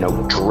isn't,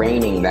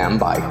 draining them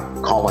by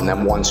calling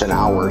them once an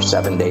hour,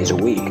 7 days a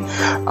week.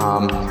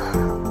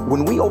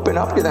 When we open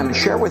up to them and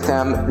share with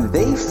them,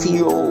 they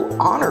feel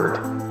honored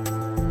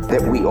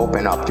that we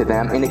open up to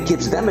them, and it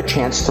gives them a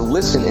chance to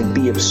listen and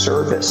be of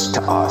service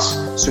to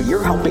us. So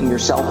you're helping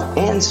yourself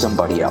and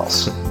somebody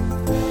else.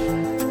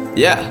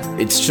 Yeah,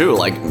 it's true.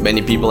 Like,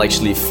 many people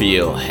actually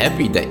feel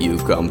happy that you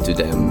come to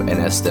them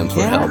and ask them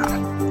for help.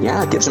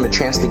 Yeah, it gives them a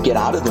chance to get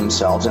out of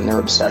themselves and their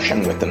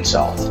obsession with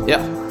themselves. Yeah.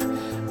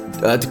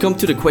 To come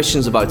to the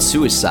questions about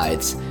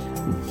suicide,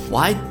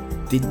 why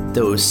did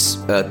those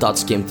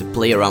thoughts came to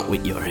play around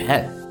with your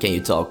head? Can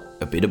you talk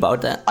a bit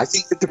about that? I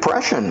think the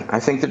depression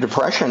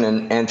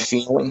and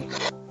feeling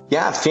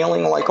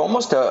like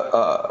almost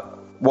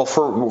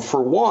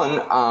for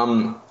one,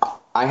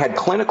 I had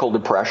clinical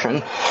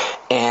depression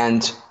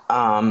and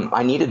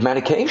I needed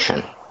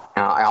medication.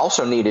 I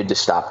also needed to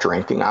stop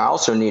drinking. I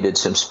also needed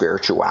some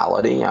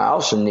spirituality. I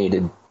also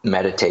needed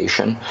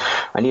meditation.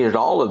 I needed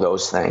all of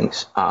those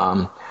things.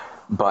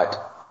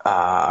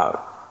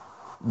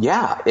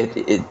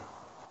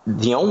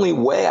 The only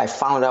way I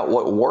found out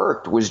what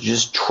worked was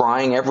just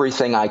trying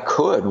everything I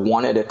could,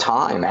 one at a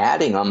time,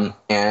 adding them.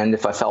 And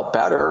if I felt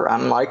better,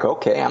 I'm like,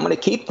 okay, I'm going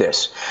to keep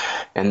this.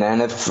 And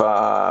then if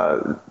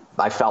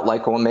I felt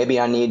like, well, maybe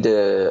I need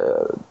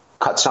to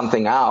cut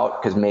something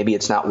out because maybe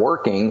it's not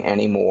working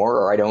anymore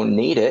or I don't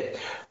need it,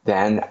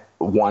 then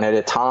one at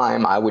a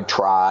time I would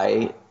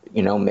try,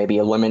 maybe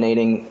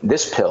eliminating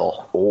this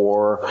pill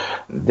or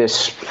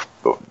this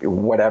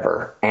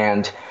whatever.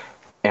 And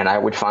I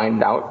would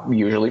find out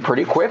usually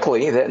pretty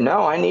quickly that,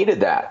 no, I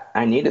needed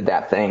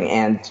that thing.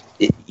 And,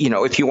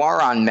 if you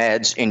are on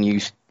meds and you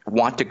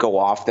want to go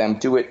off them,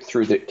 do it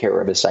through the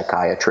care of a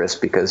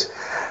psychiatrist, because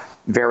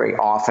very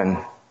often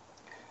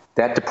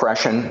that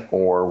depression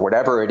or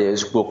whatever it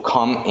is will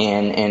come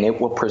in and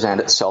it will present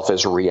itself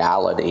as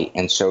reality.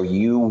 And so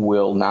you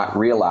will not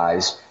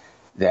realize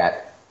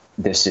that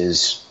this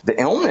is the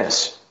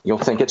illness. You'll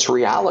think it's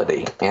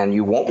reality and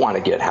you won't want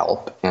to get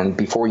help. And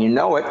before you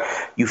know it,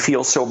 you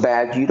feel so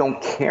bad you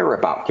don't care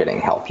about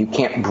getting help. You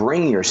can't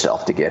bring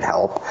yourself to get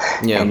help.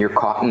 Yeah. And you're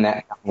caught in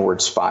that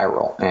downward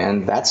spiral.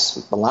 And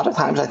that's a lot of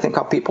times, I think,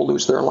 how people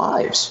lose their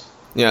lives.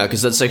 Yeah,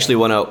 because that's actually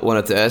what I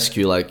wanted to ask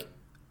you. Like,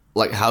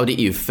 how did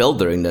you feel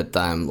during that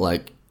time?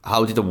 Like,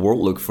 how did the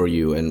world look for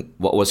you? And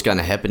what was kind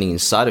of happening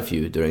inside of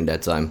you during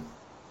that time?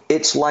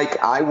 It's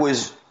like I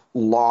was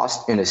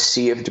lost in a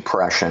sea of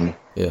depression.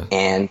 Yeah.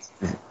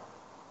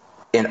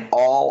 And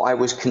all I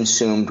was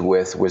consumed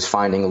with was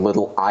finding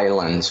little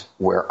islands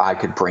where I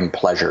could bring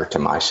pleasure to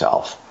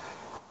myself.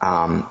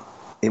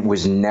 It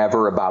was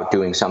never about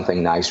doing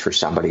something nice for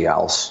somebody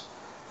else.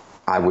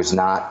 I was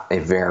not a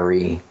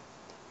very,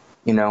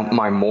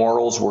 my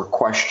morals were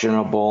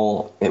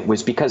questionable. It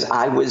was because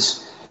I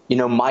was,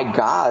 my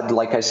God,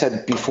 like I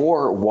said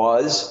before,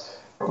 was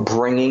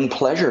bringing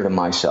pleasure to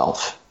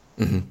myself.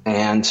 Mm-hmm.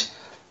 And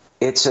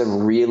it's a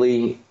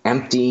really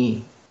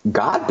empty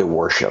God to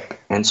worship.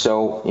 And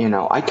so,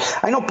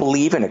 I don't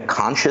believe in a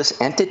conscious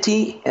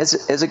entity as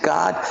a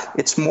God.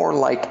 It's more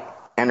like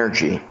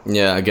energy.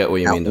 Yeah, I get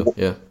what you mean, though.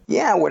 Yeah.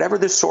 Yeah, whatever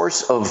the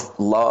source of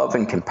love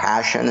and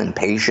compassion and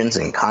patience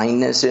and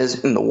kindness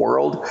is in the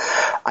world,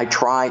 I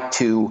try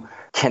to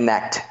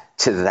connect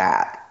to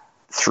that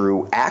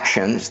through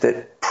actions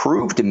that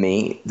prove to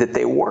me that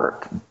they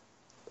work.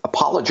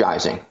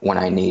 Apologizing when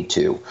I need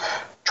to,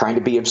 trying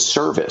to be of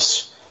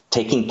service,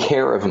 taking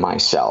care of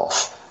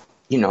myself.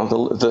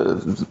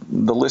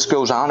 The list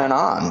goes on.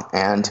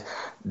 And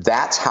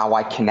that's how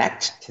I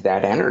connect to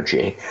that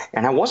energy.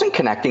 And I wasn't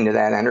connecting to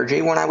that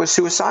energy when I was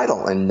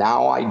suicidal. And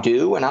now I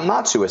do, and I'm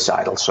not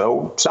suicidal.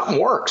 So something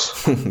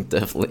works.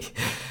 Definitely.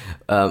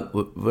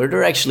 Were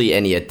there actually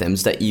any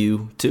attempts that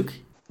you took?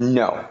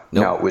 No,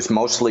 it was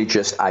mostly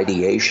just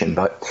ideation.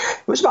 But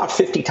it was about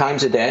 50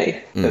 times a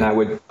day that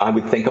I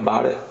would think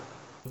about it.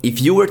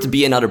 If you were to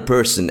be another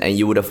person and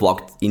you would have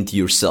walked into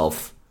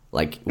yourself,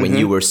 like when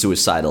you were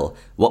suicidal,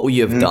 what would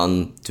you have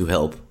done to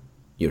help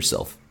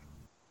yourself?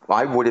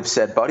 I would have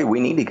said, buddy, we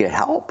need to get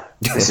help.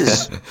 This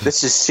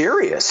is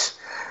serious.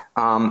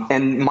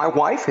 And my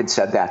wife had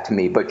said that to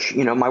me, but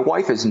my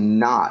wife is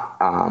not,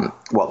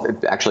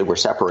 actually we're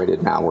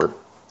separated now. We're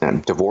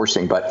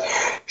divorcing, but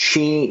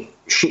she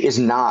is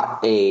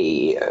not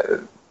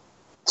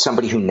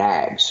somebody who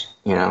nags.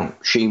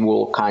 She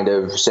will kind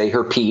of say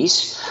her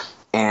piece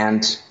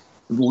and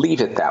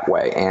leave it that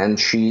way. And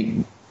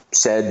she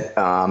said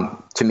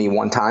to me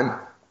one time,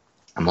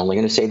 I'm only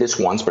going to say this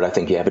once, but I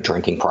think you have a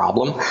drinking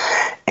problem.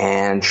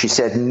 And she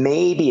said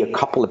maybe a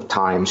couple of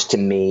times to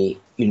me,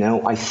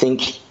 I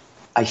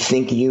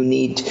think you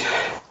need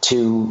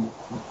to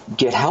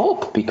get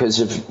help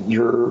because of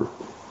your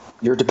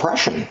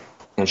depression.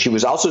 And she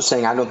was also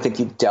saying, I don't think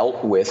you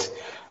dealt with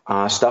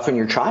stuff in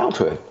your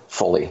childhood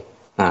fully,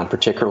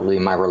 particularly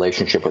my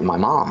relationship with my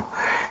mom.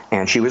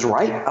 And she was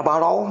right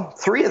about all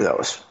three of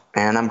those.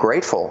 And I'm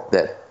grateful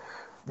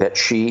that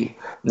she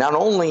not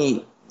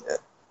only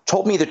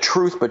told me the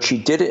truth, but she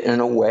did it in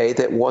a way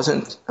that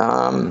wasn't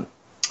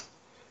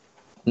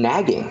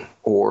nagging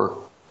or,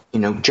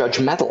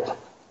 judgmental.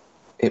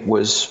 It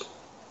was,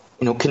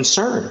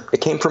 concern.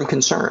 It came from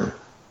concern.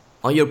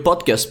 On your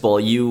podcast,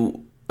 Paul,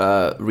 you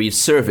read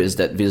surveys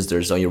that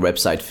visitors on your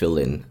website fill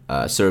in.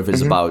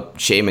 Surveys about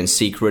shame and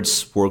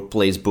secrets,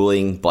 workplace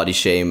bullying, body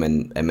shame,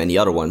 and many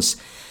other ones.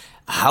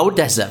 How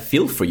does that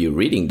feel for you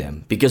reading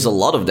them? Because a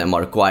lot of them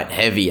are quite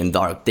heavy and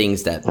dark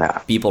things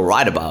that people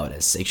write about,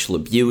 as sexual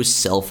abuse,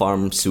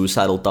 self-harm,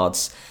 suicidal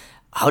thoughts.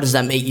 How does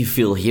that make you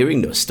feel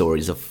hearing those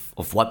stories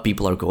of what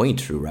people are going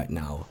through right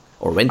now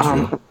or went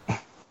through?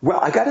 Well,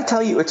 I got to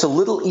tell you, it's a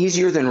little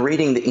easier than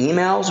reading the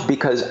emails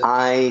because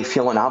I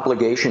feel an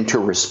obligation to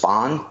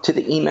respond to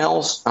the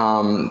emails,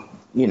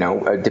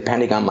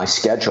 depending on my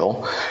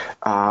schedule.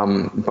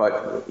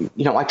 But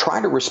I try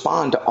to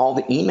respond to all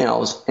the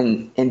emails,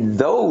 and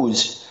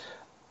those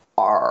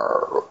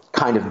are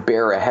kind of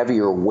bear a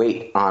heavier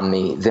weight on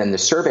me than the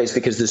surveys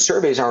because the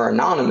surveys are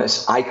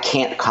anonymous. I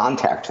can't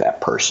contact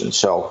that person.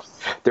 So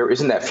there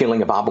isn't that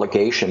feeling of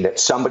obligation that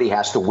somebody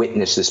has to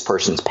witness this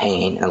person's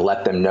pain and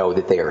let them know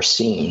that they are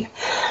seen,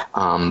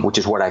 which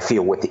is what I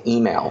feel with the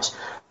emails.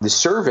 The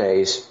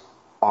surveys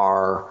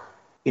are,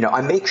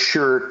 I make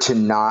sure to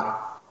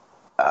not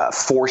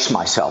force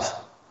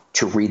myself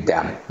to read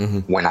them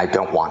when I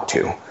don't want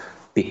to,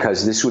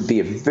 because this would be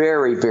a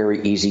very,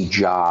 very easy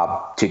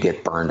job to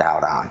get burned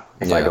out on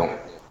if I don't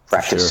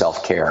practice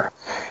self-care.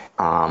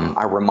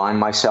 I remind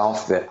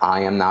myself that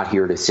I am not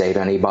here to save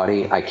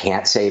anybody. I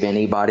can't save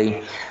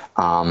anybody.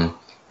 I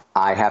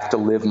have to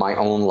live my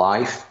own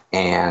life,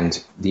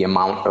 and the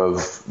amount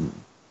of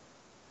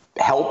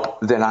help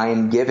that I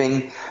am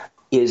giving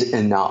is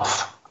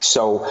enough.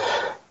 So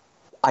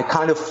I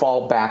kind of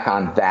fall back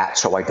on that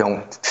so I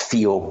don't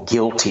feel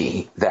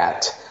guilty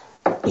that,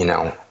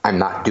 I'm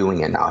not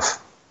doing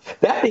enough.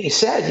 That being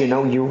said,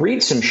 you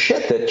read some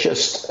shit that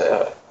just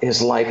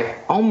is like,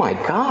 oh my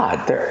God,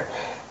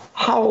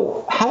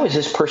 how is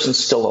this person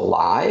still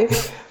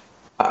alive?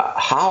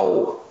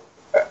 How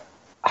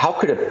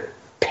could a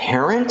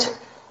parent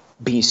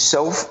be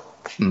so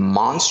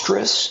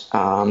monstrous?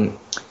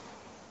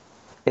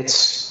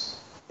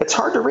 It's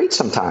hard to read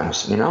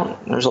sometimes,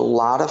 There's a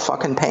lot of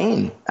fucking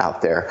pain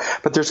out there,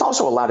 but there's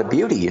also a lot of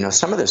beauty.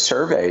 Some of the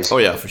surveys, oh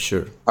yeah, for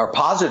sure, are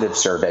positive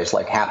surveys,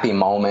 like happy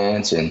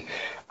moments and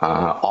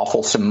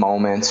awfulsome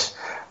moments,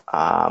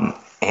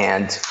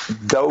 and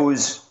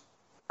those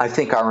I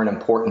think are an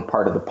important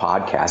part of the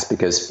podcast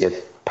because they're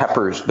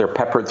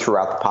peppered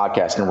throughout the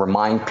podcast and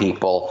remind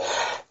people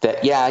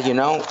that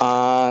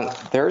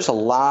there's a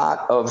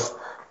lot of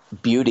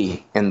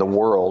beauty in the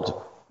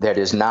world that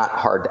is not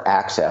hard to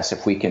access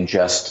if we can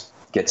just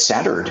get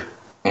centered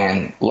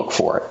and look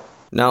for it.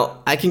 Now,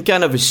 I can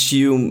kind of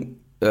assume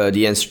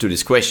the answer to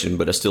this question,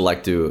 but I still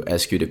like to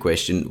ask you the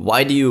question.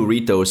 Why do you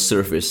read those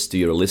surveys to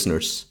your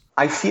listeners?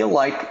 I feel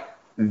like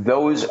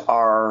those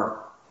are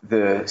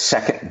the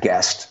second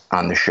guest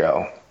on the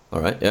show.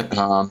 All right,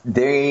 yeah.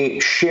 They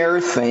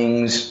share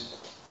things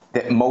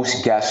that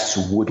most guests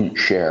wouldn't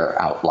share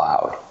out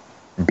loud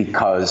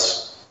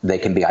because they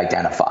can be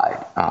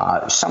identified.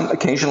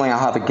 Occasionally I'll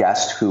have a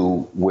guest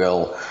who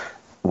will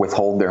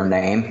withhold their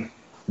name,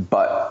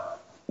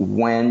 but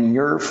when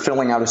you're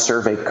filling out a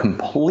survey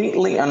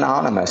completely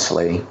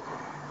anonymously,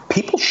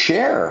 people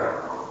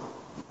share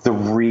the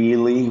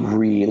really,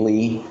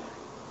 really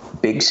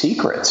big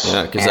secrets.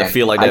 Yeah, because I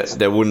feel like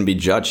they wouldn't be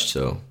judged.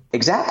 So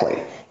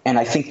exactly. And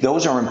I think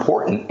those are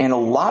important. And a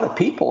lot of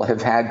people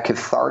have had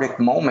cathartic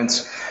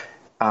moments,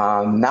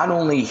 not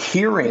only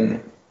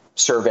hearing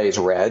surveys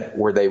read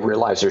where they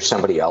realize there's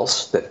somebody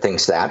else that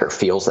thinks that or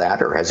feels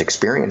that or has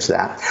experienced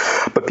that,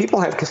 but people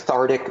have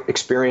cathartic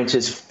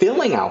experiences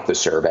filling out the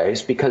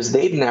surveys because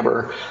they've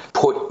never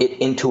put it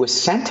into a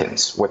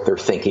sentence what they're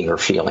thinking or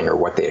feeling or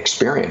what they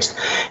experienced.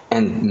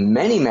 And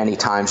many, many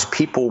times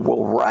people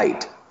will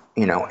write,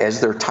 as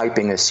they're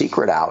typing a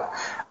secret out,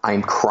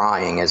 I'm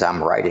crying as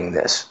I'm writing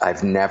this.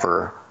 I've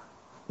never,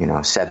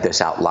 said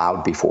this out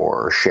loud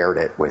before or shared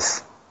it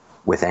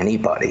with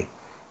anybody.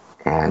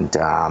 And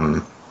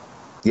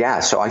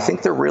so I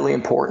think they're really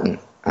important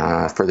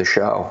for the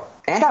show.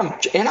 And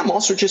I'm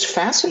also just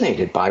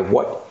fascinated by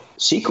what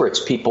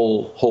secrets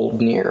people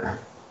hold near.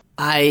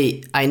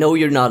 I know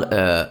you're not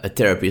a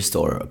therapist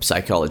or a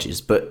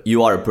psychologist, but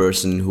you are a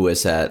person who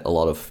has had a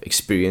lot of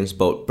experience,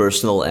 both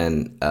personal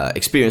and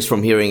experience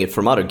from hearing it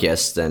from other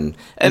guests and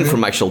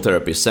from actual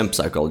therapists and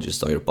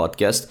psychologists on your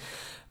podcast.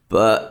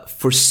 But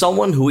for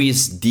someone who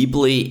is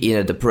deeply in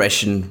a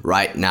depression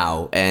right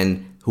now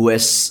and who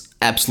has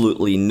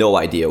absolutely no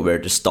idea where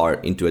to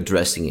start into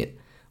addressing it,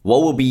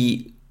 what will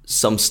be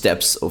some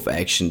steps of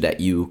action that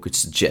you could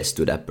suggest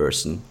to that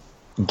person?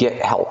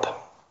 Get help.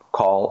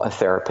 Call a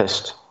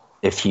therapist.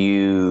 If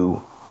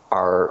you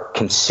are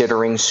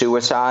considering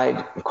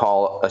suicide,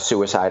 call a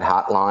suicide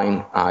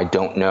hotline. I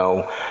don't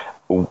know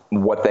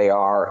what they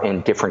are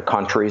in different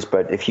countries,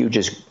 but if you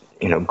just,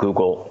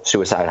 Google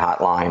suicide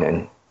hotline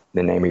and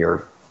the name of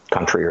your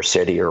country or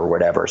city or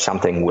whatever,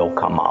 something will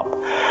come up.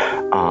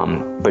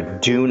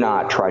 But do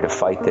not try to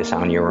fight this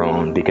on your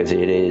own, because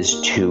it is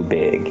too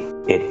big.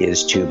 It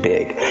is too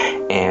big.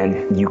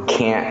 And you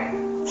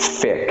can't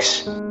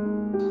fix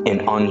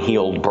an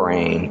unhealed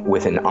brain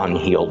with an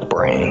unhealed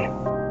brain.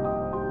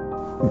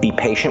 Be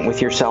patient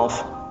with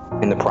yourself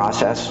in the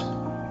process.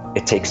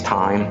 It takes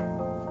time.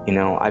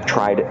 I've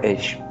tried a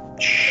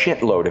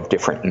shitload of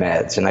different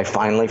meds, and I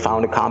finally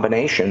found a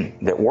combination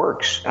that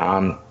works.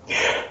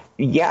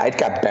 It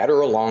got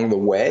better along the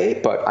way,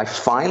 but I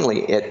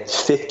finally, at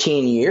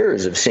 15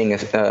 years of seeing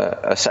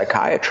a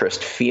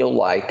psychiatrist, feel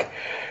like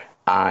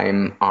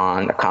I'm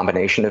on a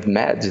combination of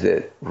meds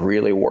that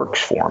really works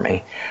for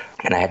me.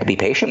 And I had to be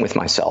patient with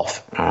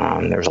myself.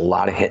 There's a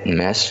lot of hit and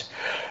miss.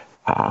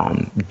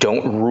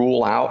 Don't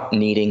rule out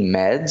needing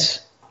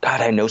meds.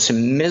 God, I know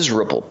some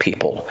miserable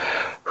people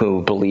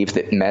who believe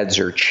that meds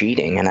are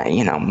cheating. And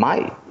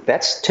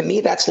to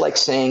me, that's like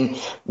saying,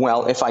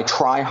 well, if I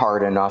try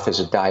hard enough as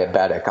a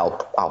diabetic,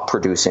 I'll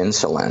produce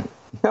insulin.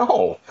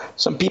 No,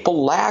 some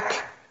people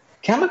lack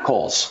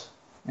chemicals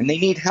and they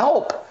need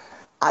help.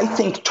 I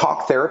think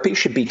talk therapy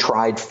should be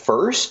tried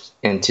first,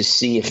 and to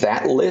see if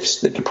that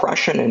lifts the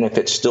depression. And if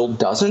it still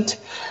doesn't,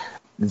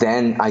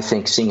 then I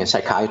think seeing a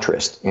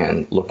psychiatrist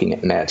and looking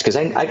at meds, because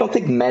I don't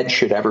think meds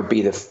should ever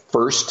be the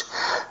first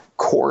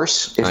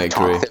course if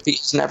talk therapy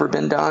has never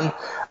been done.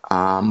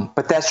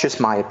 But that's just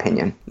my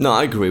opinion. No,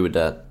 I agree with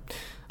that.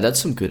 That's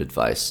some good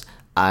advice.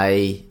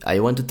 I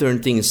want to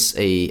turn things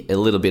a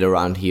little bit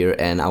around here,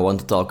 and I want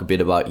to talk a bit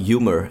about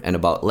humor and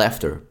about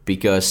laughter,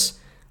 because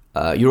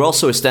you're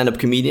also a stand-up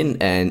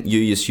comedian and you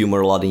use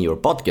humor a lot in your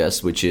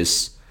podcast, which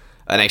is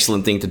an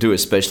excellent thing to do,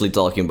 especially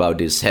talking about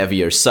these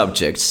heavier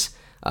subjects.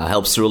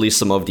 Helps to release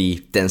some of the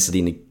density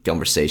in the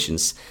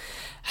conversations.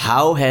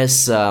 How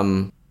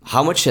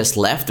much has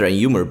laughter and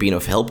humor been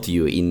of help to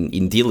you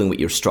in dealing with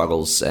your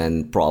struggles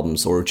and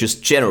problems, or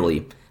just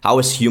generally, how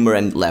has humor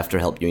and laughter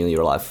helped you in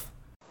your life?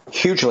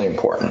 Hugely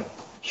important.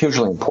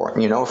 Hugely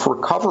important. If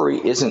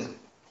recovery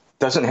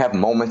doesn't have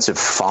moments of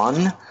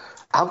fun,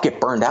 I'll get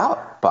burned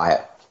out by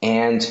it.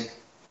 And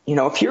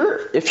if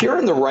you're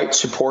in the right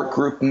support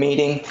group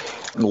meeting,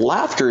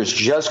 laughter is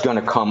just going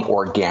to come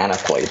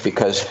organically,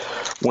 because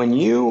when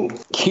you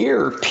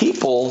hear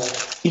people,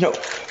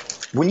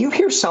 when you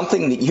hear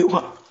something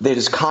that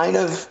is kind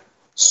of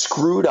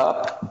screwed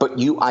up, but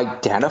you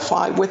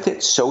identify with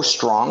it so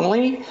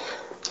strongly,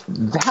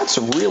 that's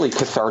really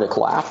cathartic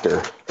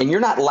laughter. And you're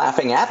not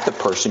laughing at the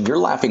person, you're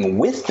laughing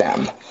with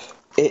them.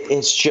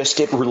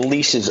 It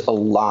releases a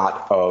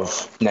lot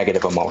of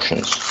negative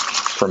emotions.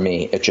 For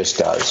me, it just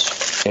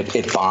does.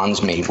 It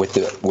bonds me with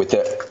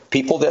the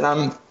people that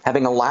I'm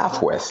having a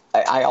laugh with.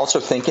 I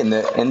also think in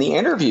the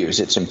interviews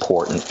it's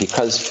important,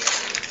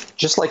 because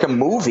just like a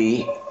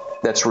movie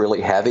that's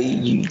really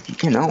heavy,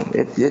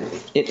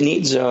 it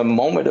needs a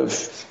moment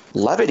of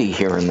levity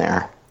here and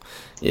there.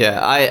 Yeah,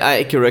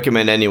 I can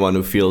recommend anyone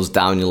who feels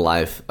down in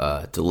life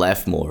to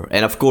laugh more.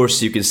 And of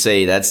course, you can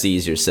say that's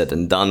easier said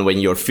than done when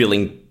you're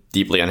feeling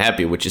deeply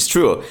unhappy, which is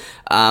true.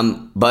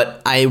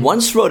 But I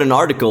once wrote an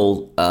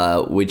article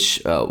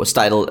which was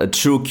titled "A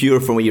True Cure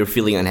for When You're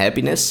Feeling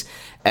Unhappiness."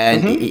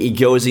 And it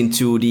goes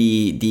into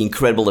the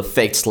incredible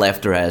effects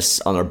laughter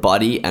has on our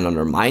body and on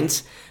our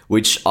minds,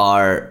 which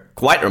are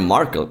quite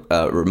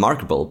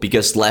remarkable,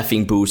 because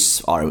laughing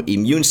boosts our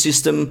immune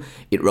system,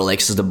 it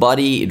relaxes the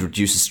body, it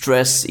reduces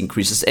stress,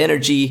 increases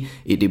energy,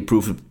 it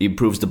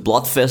improves the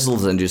blood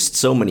vessels, and just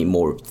so many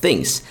more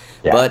things.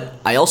 Yeah. But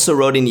I also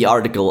wrote in the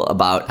article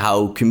about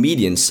how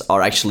comedians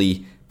are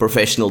actually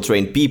professional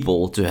trained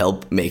people to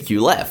help make you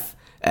laugh.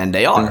 And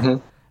they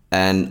are.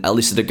 And I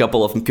listed a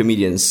couple of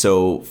comedians.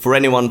 So for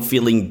anyone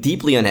feeling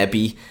deeply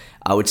unhappy,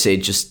 I would say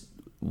just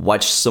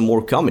watch some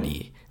more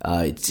comedy.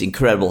 It's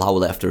incredible how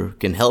laughter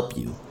can help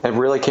you. It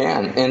really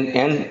can.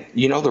 And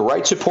the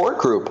right support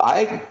group.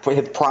 I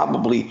have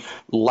probably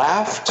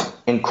laughed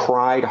and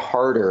cried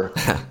harder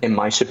in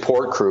my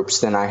support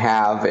groups than I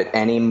have at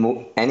any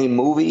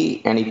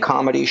movie, any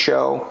comedy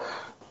show.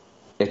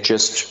 It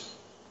just,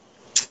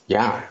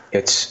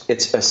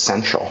 it's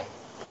essential.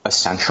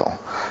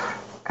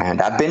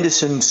 And I've been to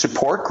some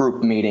support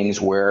group meetings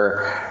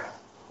where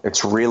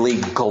it's really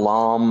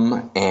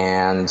glum,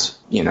 and,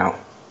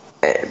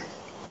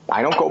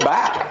 I don't go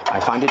back.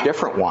 I find a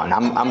different one.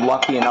 I'm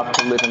lucky enough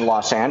to live in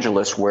Los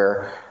Angeles,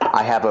 where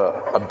I have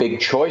a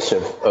big choice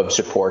of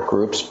support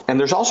groups. And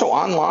there's also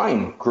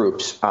online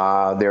groups.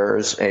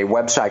 There's a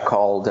website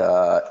called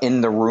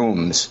In the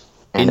Rooms.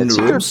 And In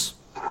the Rooms?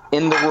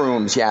 In the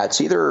Rooms, yeah.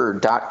 It's either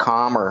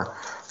 .com or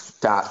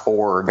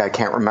 .org. I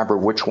can't remember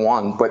which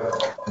one.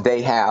 But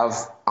they have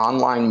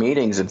online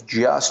meetings of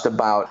just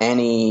about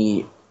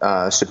any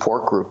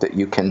support group that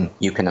you can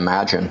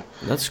imagine.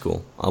 That's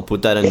cool. I'll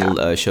put that in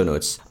the show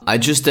notes. I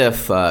just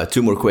have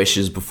 2 more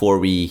questions before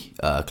we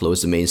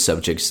close the main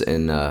subjects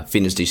and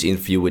finish this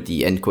interview with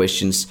the end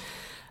questions.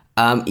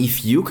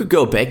 If you could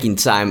go back in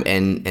time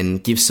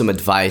and give some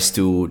advice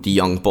to the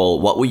young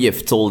Paul, what would you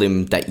have told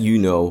him that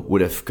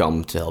would have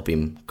come to help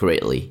him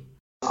greatly?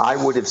 I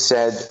would have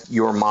said,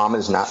 your mom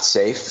is not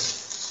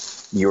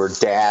safe. Your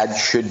dad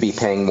should be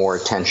paying more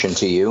attention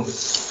to you.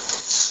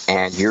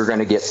 And you're going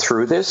to get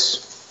through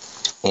this.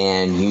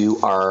 And you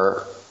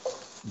are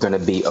going to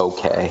be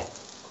okay.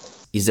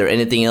 Is there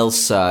anything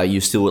else you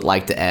still would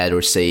like to add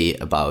or say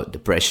about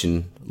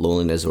depression,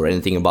 loneliness, or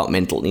anything about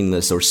mental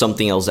illness or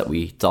something else that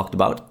we talked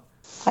about?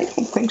 I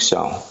don't think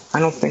so.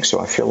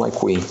 I feel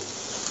like we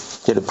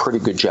did a pretty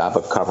good job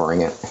of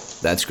covering it.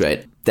 That's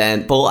great.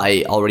 Then, Paul,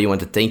 I already want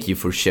to thank you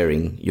for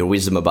sharing your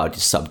wisdom about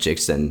these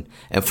subjects and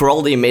for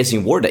all the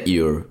amazing work that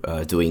you're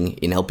doing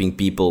in helping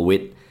people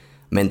with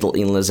mental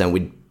illness and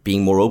with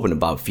being more open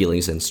about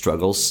feelings and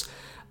struggles.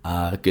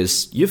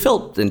 Because you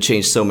helped and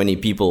changed so many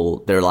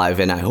people, their life,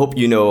 and I hope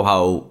you know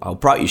how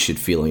proud you should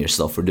feel on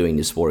yourself for doing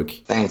this work.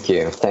 Thank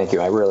you.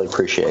 I really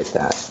appreciate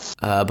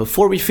that.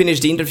 Before we finish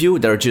the interview,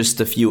 there are just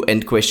a few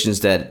end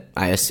questions that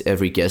I ask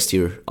every guest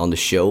here on the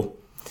show.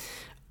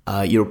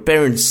 Your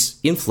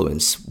parents'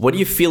 influence. What do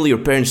you feel your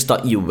parents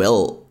taught you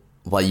well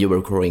while you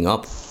were growing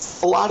up?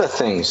 A lot of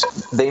things.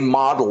 They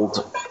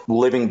modeled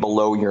living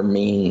below your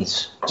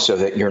means so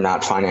that you're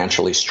not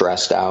financially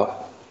stressed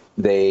out.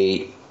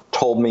 They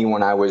told me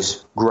when I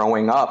was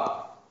growing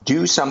up,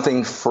 do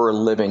something for a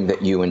living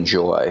that you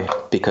enjoy,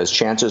 because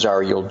chances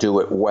are you'll do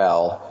it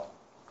well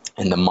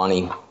and the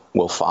money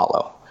will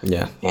follow.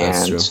 Yeah,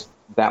 that's true. And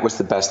that was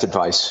the best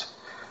advice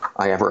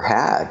I ever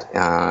had.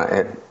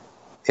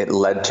 It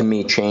led to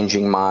me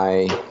changing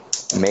my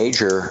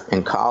major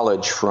in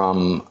college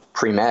from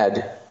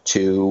pre-med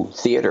to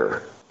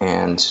theater.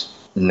 And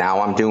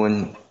now I'm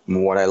doing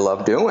what I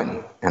love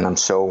doing. And I'm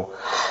so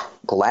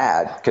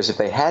glad, because if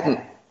they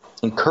hadn't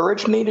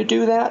encouraged me to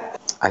do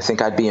that, I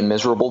think I'd be a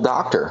miserable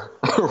doctor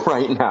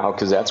right now,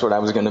 because that's what I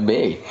was going to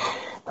be.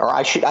 Or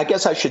I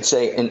guess I should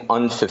say an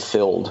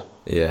unfulfilled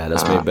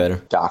that's made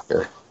better.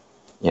 Doctor.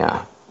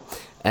 Yeah.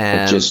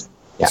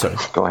 Sorry.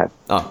 Go ahead.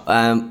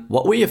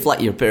 What would you have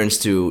liked your parents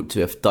to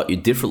have taught you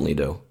differently,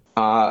 though?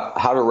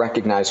 How to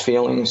recognize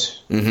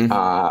feelings,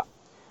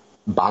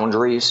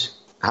 boundaries,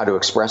 how to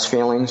express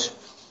feelings.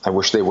 I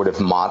wish they would have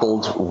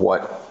modeled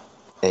what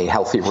a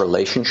healthy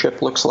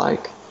relationship looks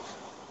like.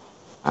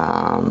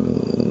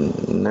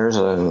 There's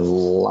a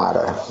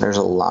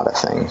lot of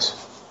things,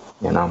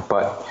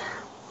 but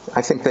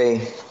I think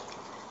they,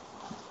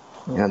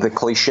 the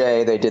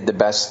cliche, they did the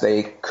best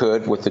they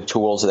could with the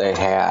tools they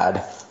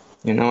had.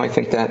 I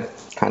think that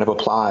kind of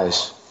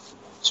applies.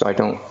 So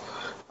I'm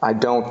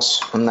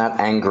not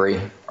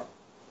angry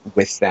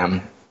with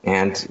them.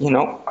 And,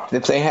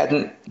 if they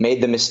hadn't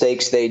made the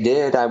mistakes they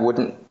did, I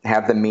wouldn't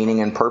have the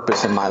meaning and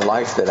purpose in my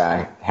life that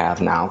I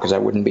have now, because I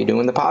wouldn't be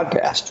doing the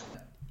podcast.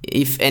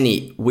 If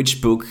any,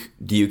 which book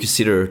do you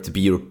consider to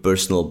be your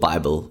personal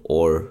Bible,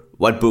 or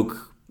what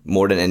book,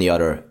 more than any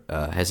other,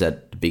 has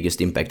had the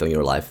biggest impact on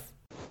your life?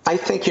 I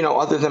think,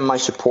 other than my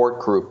support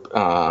group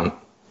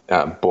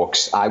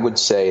books, I would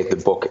say the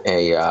book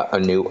A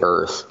New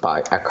Earth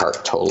by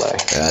Eckhart Tolle.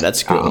 Yeah,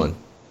 that's a good one.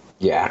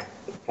 Yeah,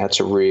 that's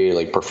a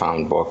really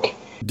profound book.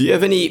 Do you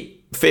have any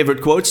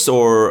favorite quotes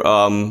or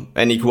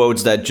any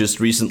quotes that just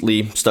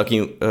recently stuck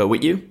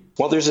with you?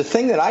 Well, there's a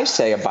thing that I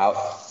say about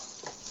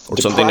or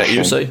something that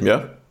you say,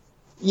 yeah?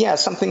 Yeah,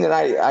 something that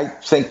I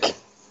think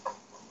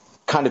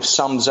kind of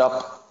sums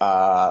up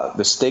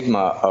the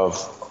stigma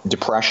of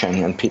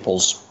depression and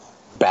people's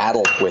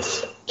battle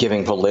with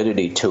giving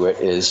validity to it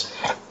is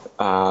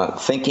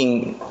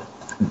thinking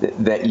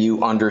that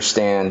you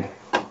understand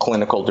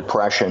clinical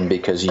depression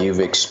because you've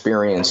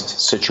experienced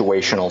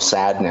situational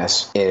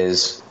sadness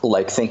is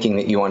like thinking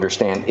that you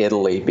understand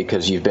Italy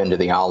because you've been to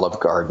the Olive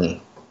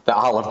Garden. The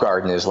Olive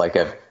Garden is like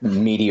a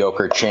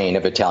mediocre chain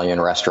of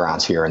Italian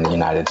restaurants here in the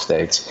United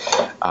States.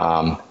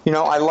 I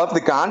love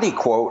the Gandhi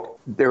quote,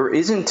 there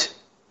isn't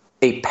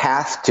a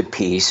path to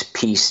peace,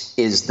 peace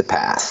is the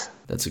path.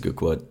 That's a good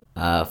quote.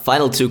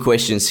 Final 2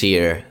 questions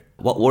here.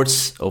 What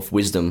words of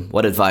wisdom,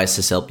 what advice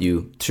has helped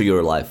you through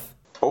your life?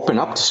 Open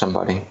up to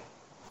somebody.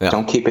 Yeah.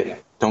 Don't keep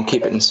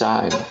it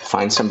inside.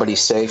 Find somebody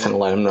safe and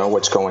let them know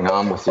what's going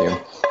on with you.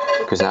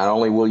 Because not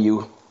only will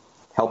you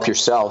help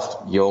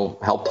yourself, you'll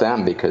help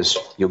them because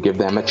you'll give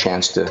them a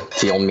chance to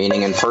feel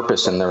meaning and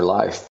purpose in their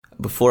life.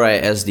 Before I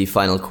ask the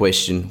final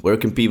question, where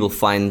can people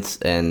find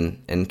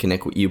and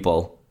connect with you,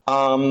 Paul?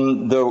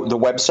 The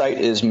website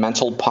is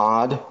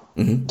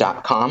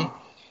mentalpod.com,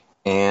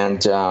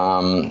 and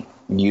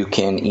you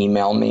can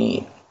email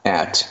me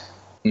at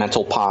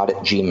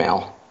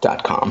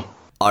mentalpod@gmail.com.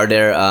 Are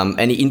there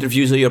any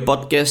interviews of your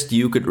podcast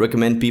you could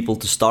recommend people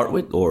to start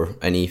with, or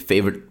any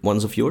favorite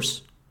ones of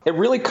yours? It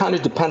really kind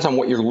of depends on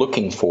what you're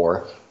looking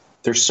for.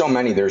 There's so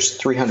many. There's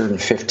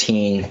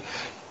 315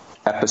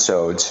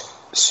 episodes.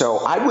 So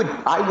I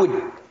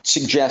would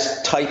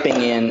suggest typing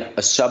in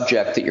a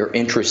subject that you're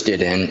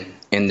interested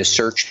in the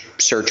search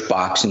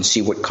box and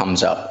see what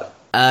comes up.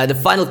 The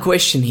final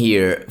question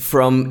here: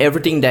 from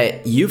everything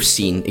that you've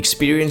seen,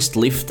 experienced,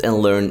 lived, and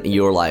learned in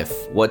your life,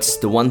 what's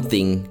the one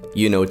thing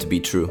you know to be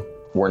true?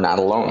 We're not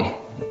alone.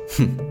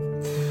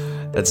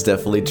 That's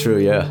definitely true,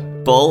 yeah.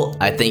 Paul,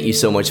 I thank you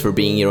so much for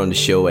being here on the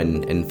show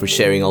and for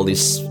sharing all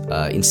this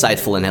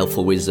insightful and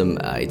helpful wisdom.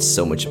 It's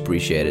so much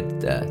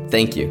appreciated.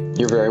 Thank you.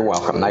 You're very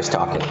welcome. Nice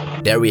talking.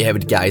 There we have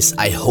it, guys.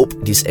 I hope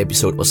this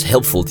episode was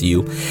helpful to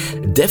you.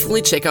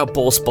 Definitely check out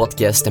Paul's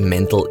podcast, The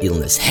Mental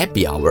Illness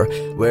Happy Hour,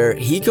 where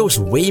he goes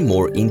way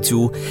more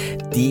into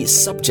the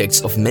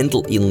subjects of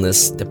mental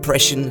illness,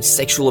 depression,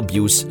 sexual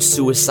abuse,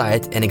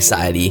 suicide, and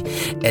anxiety,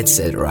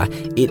 etc.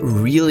 It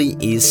really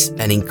is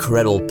an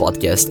incredible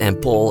podcast,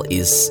 and Paul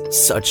is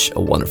such a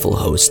wonderful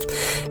host.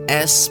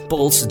 As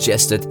Paul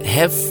suggested,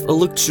 have a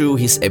look through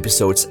his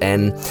episodes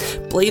and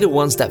play the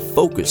ones that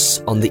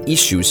focus on the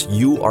issues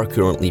you are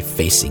currently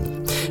facing.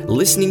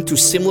 Listening to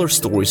similar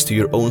stories to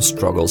your own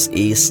struggles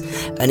is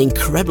an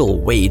incredible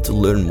way to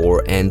learn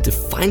more and to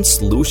find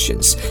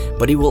solutions,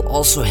 but it will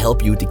also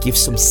help you to give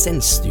some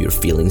sense to your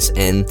feelings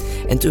and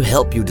to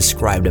help you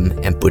describe them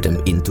and put them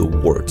into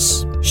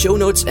words. Show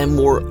notes and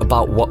more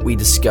about what we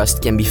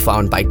discussed can be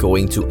found by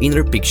going to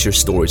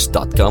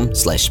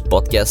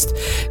innerpicturestories.com/podcast.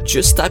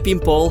 Just type in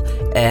Paul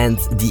and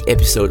the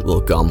episode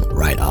will come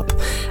right up.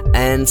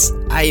 And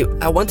I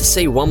want to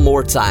say one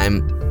more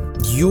time,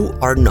 you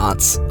are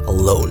not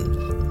alone.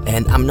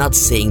 And I'm not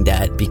saying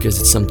that because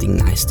it's something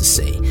nice to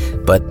say,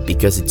 but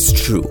because it's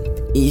true.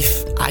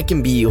 If I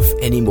can be of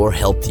any more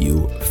help to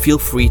you, feel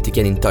free to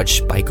get in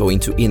touch by going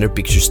to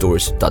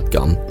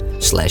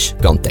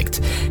innerpicturestories.com/contact.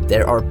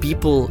 There are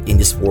people in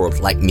this world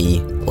like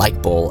me,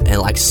 like Paul, and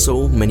like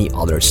so many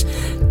others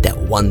that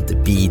want to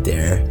be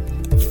there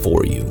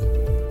for you.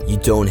 You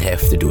don't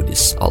have to do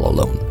this all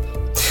alone.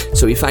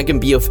 So if I can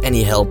be of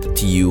any help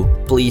to you,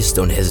 please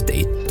don't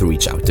hesitate to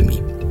reach out to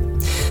me.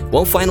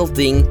 One final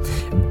thing,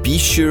 be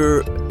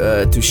sure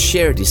to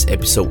share this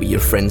episode with your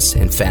friends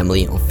and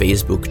family on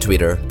Facebook,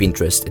 Twitter,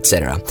 Pinterest,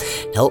 etc.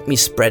 Help me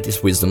spread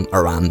this wisdom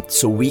around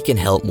so we can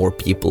help more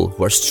people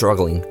who are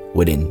struggling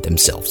within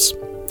themselves.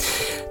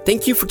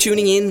 Thank you for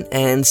tuning in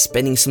and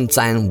spending some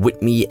time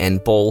with me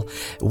and Paul.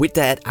 With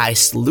that, I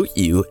salute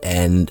you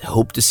and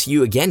hope to see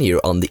you again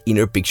here on the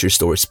Inner Picture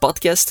Stories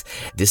podcast.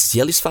 This is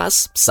Jelly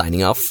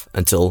signing off.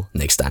 Until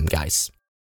next time, guys.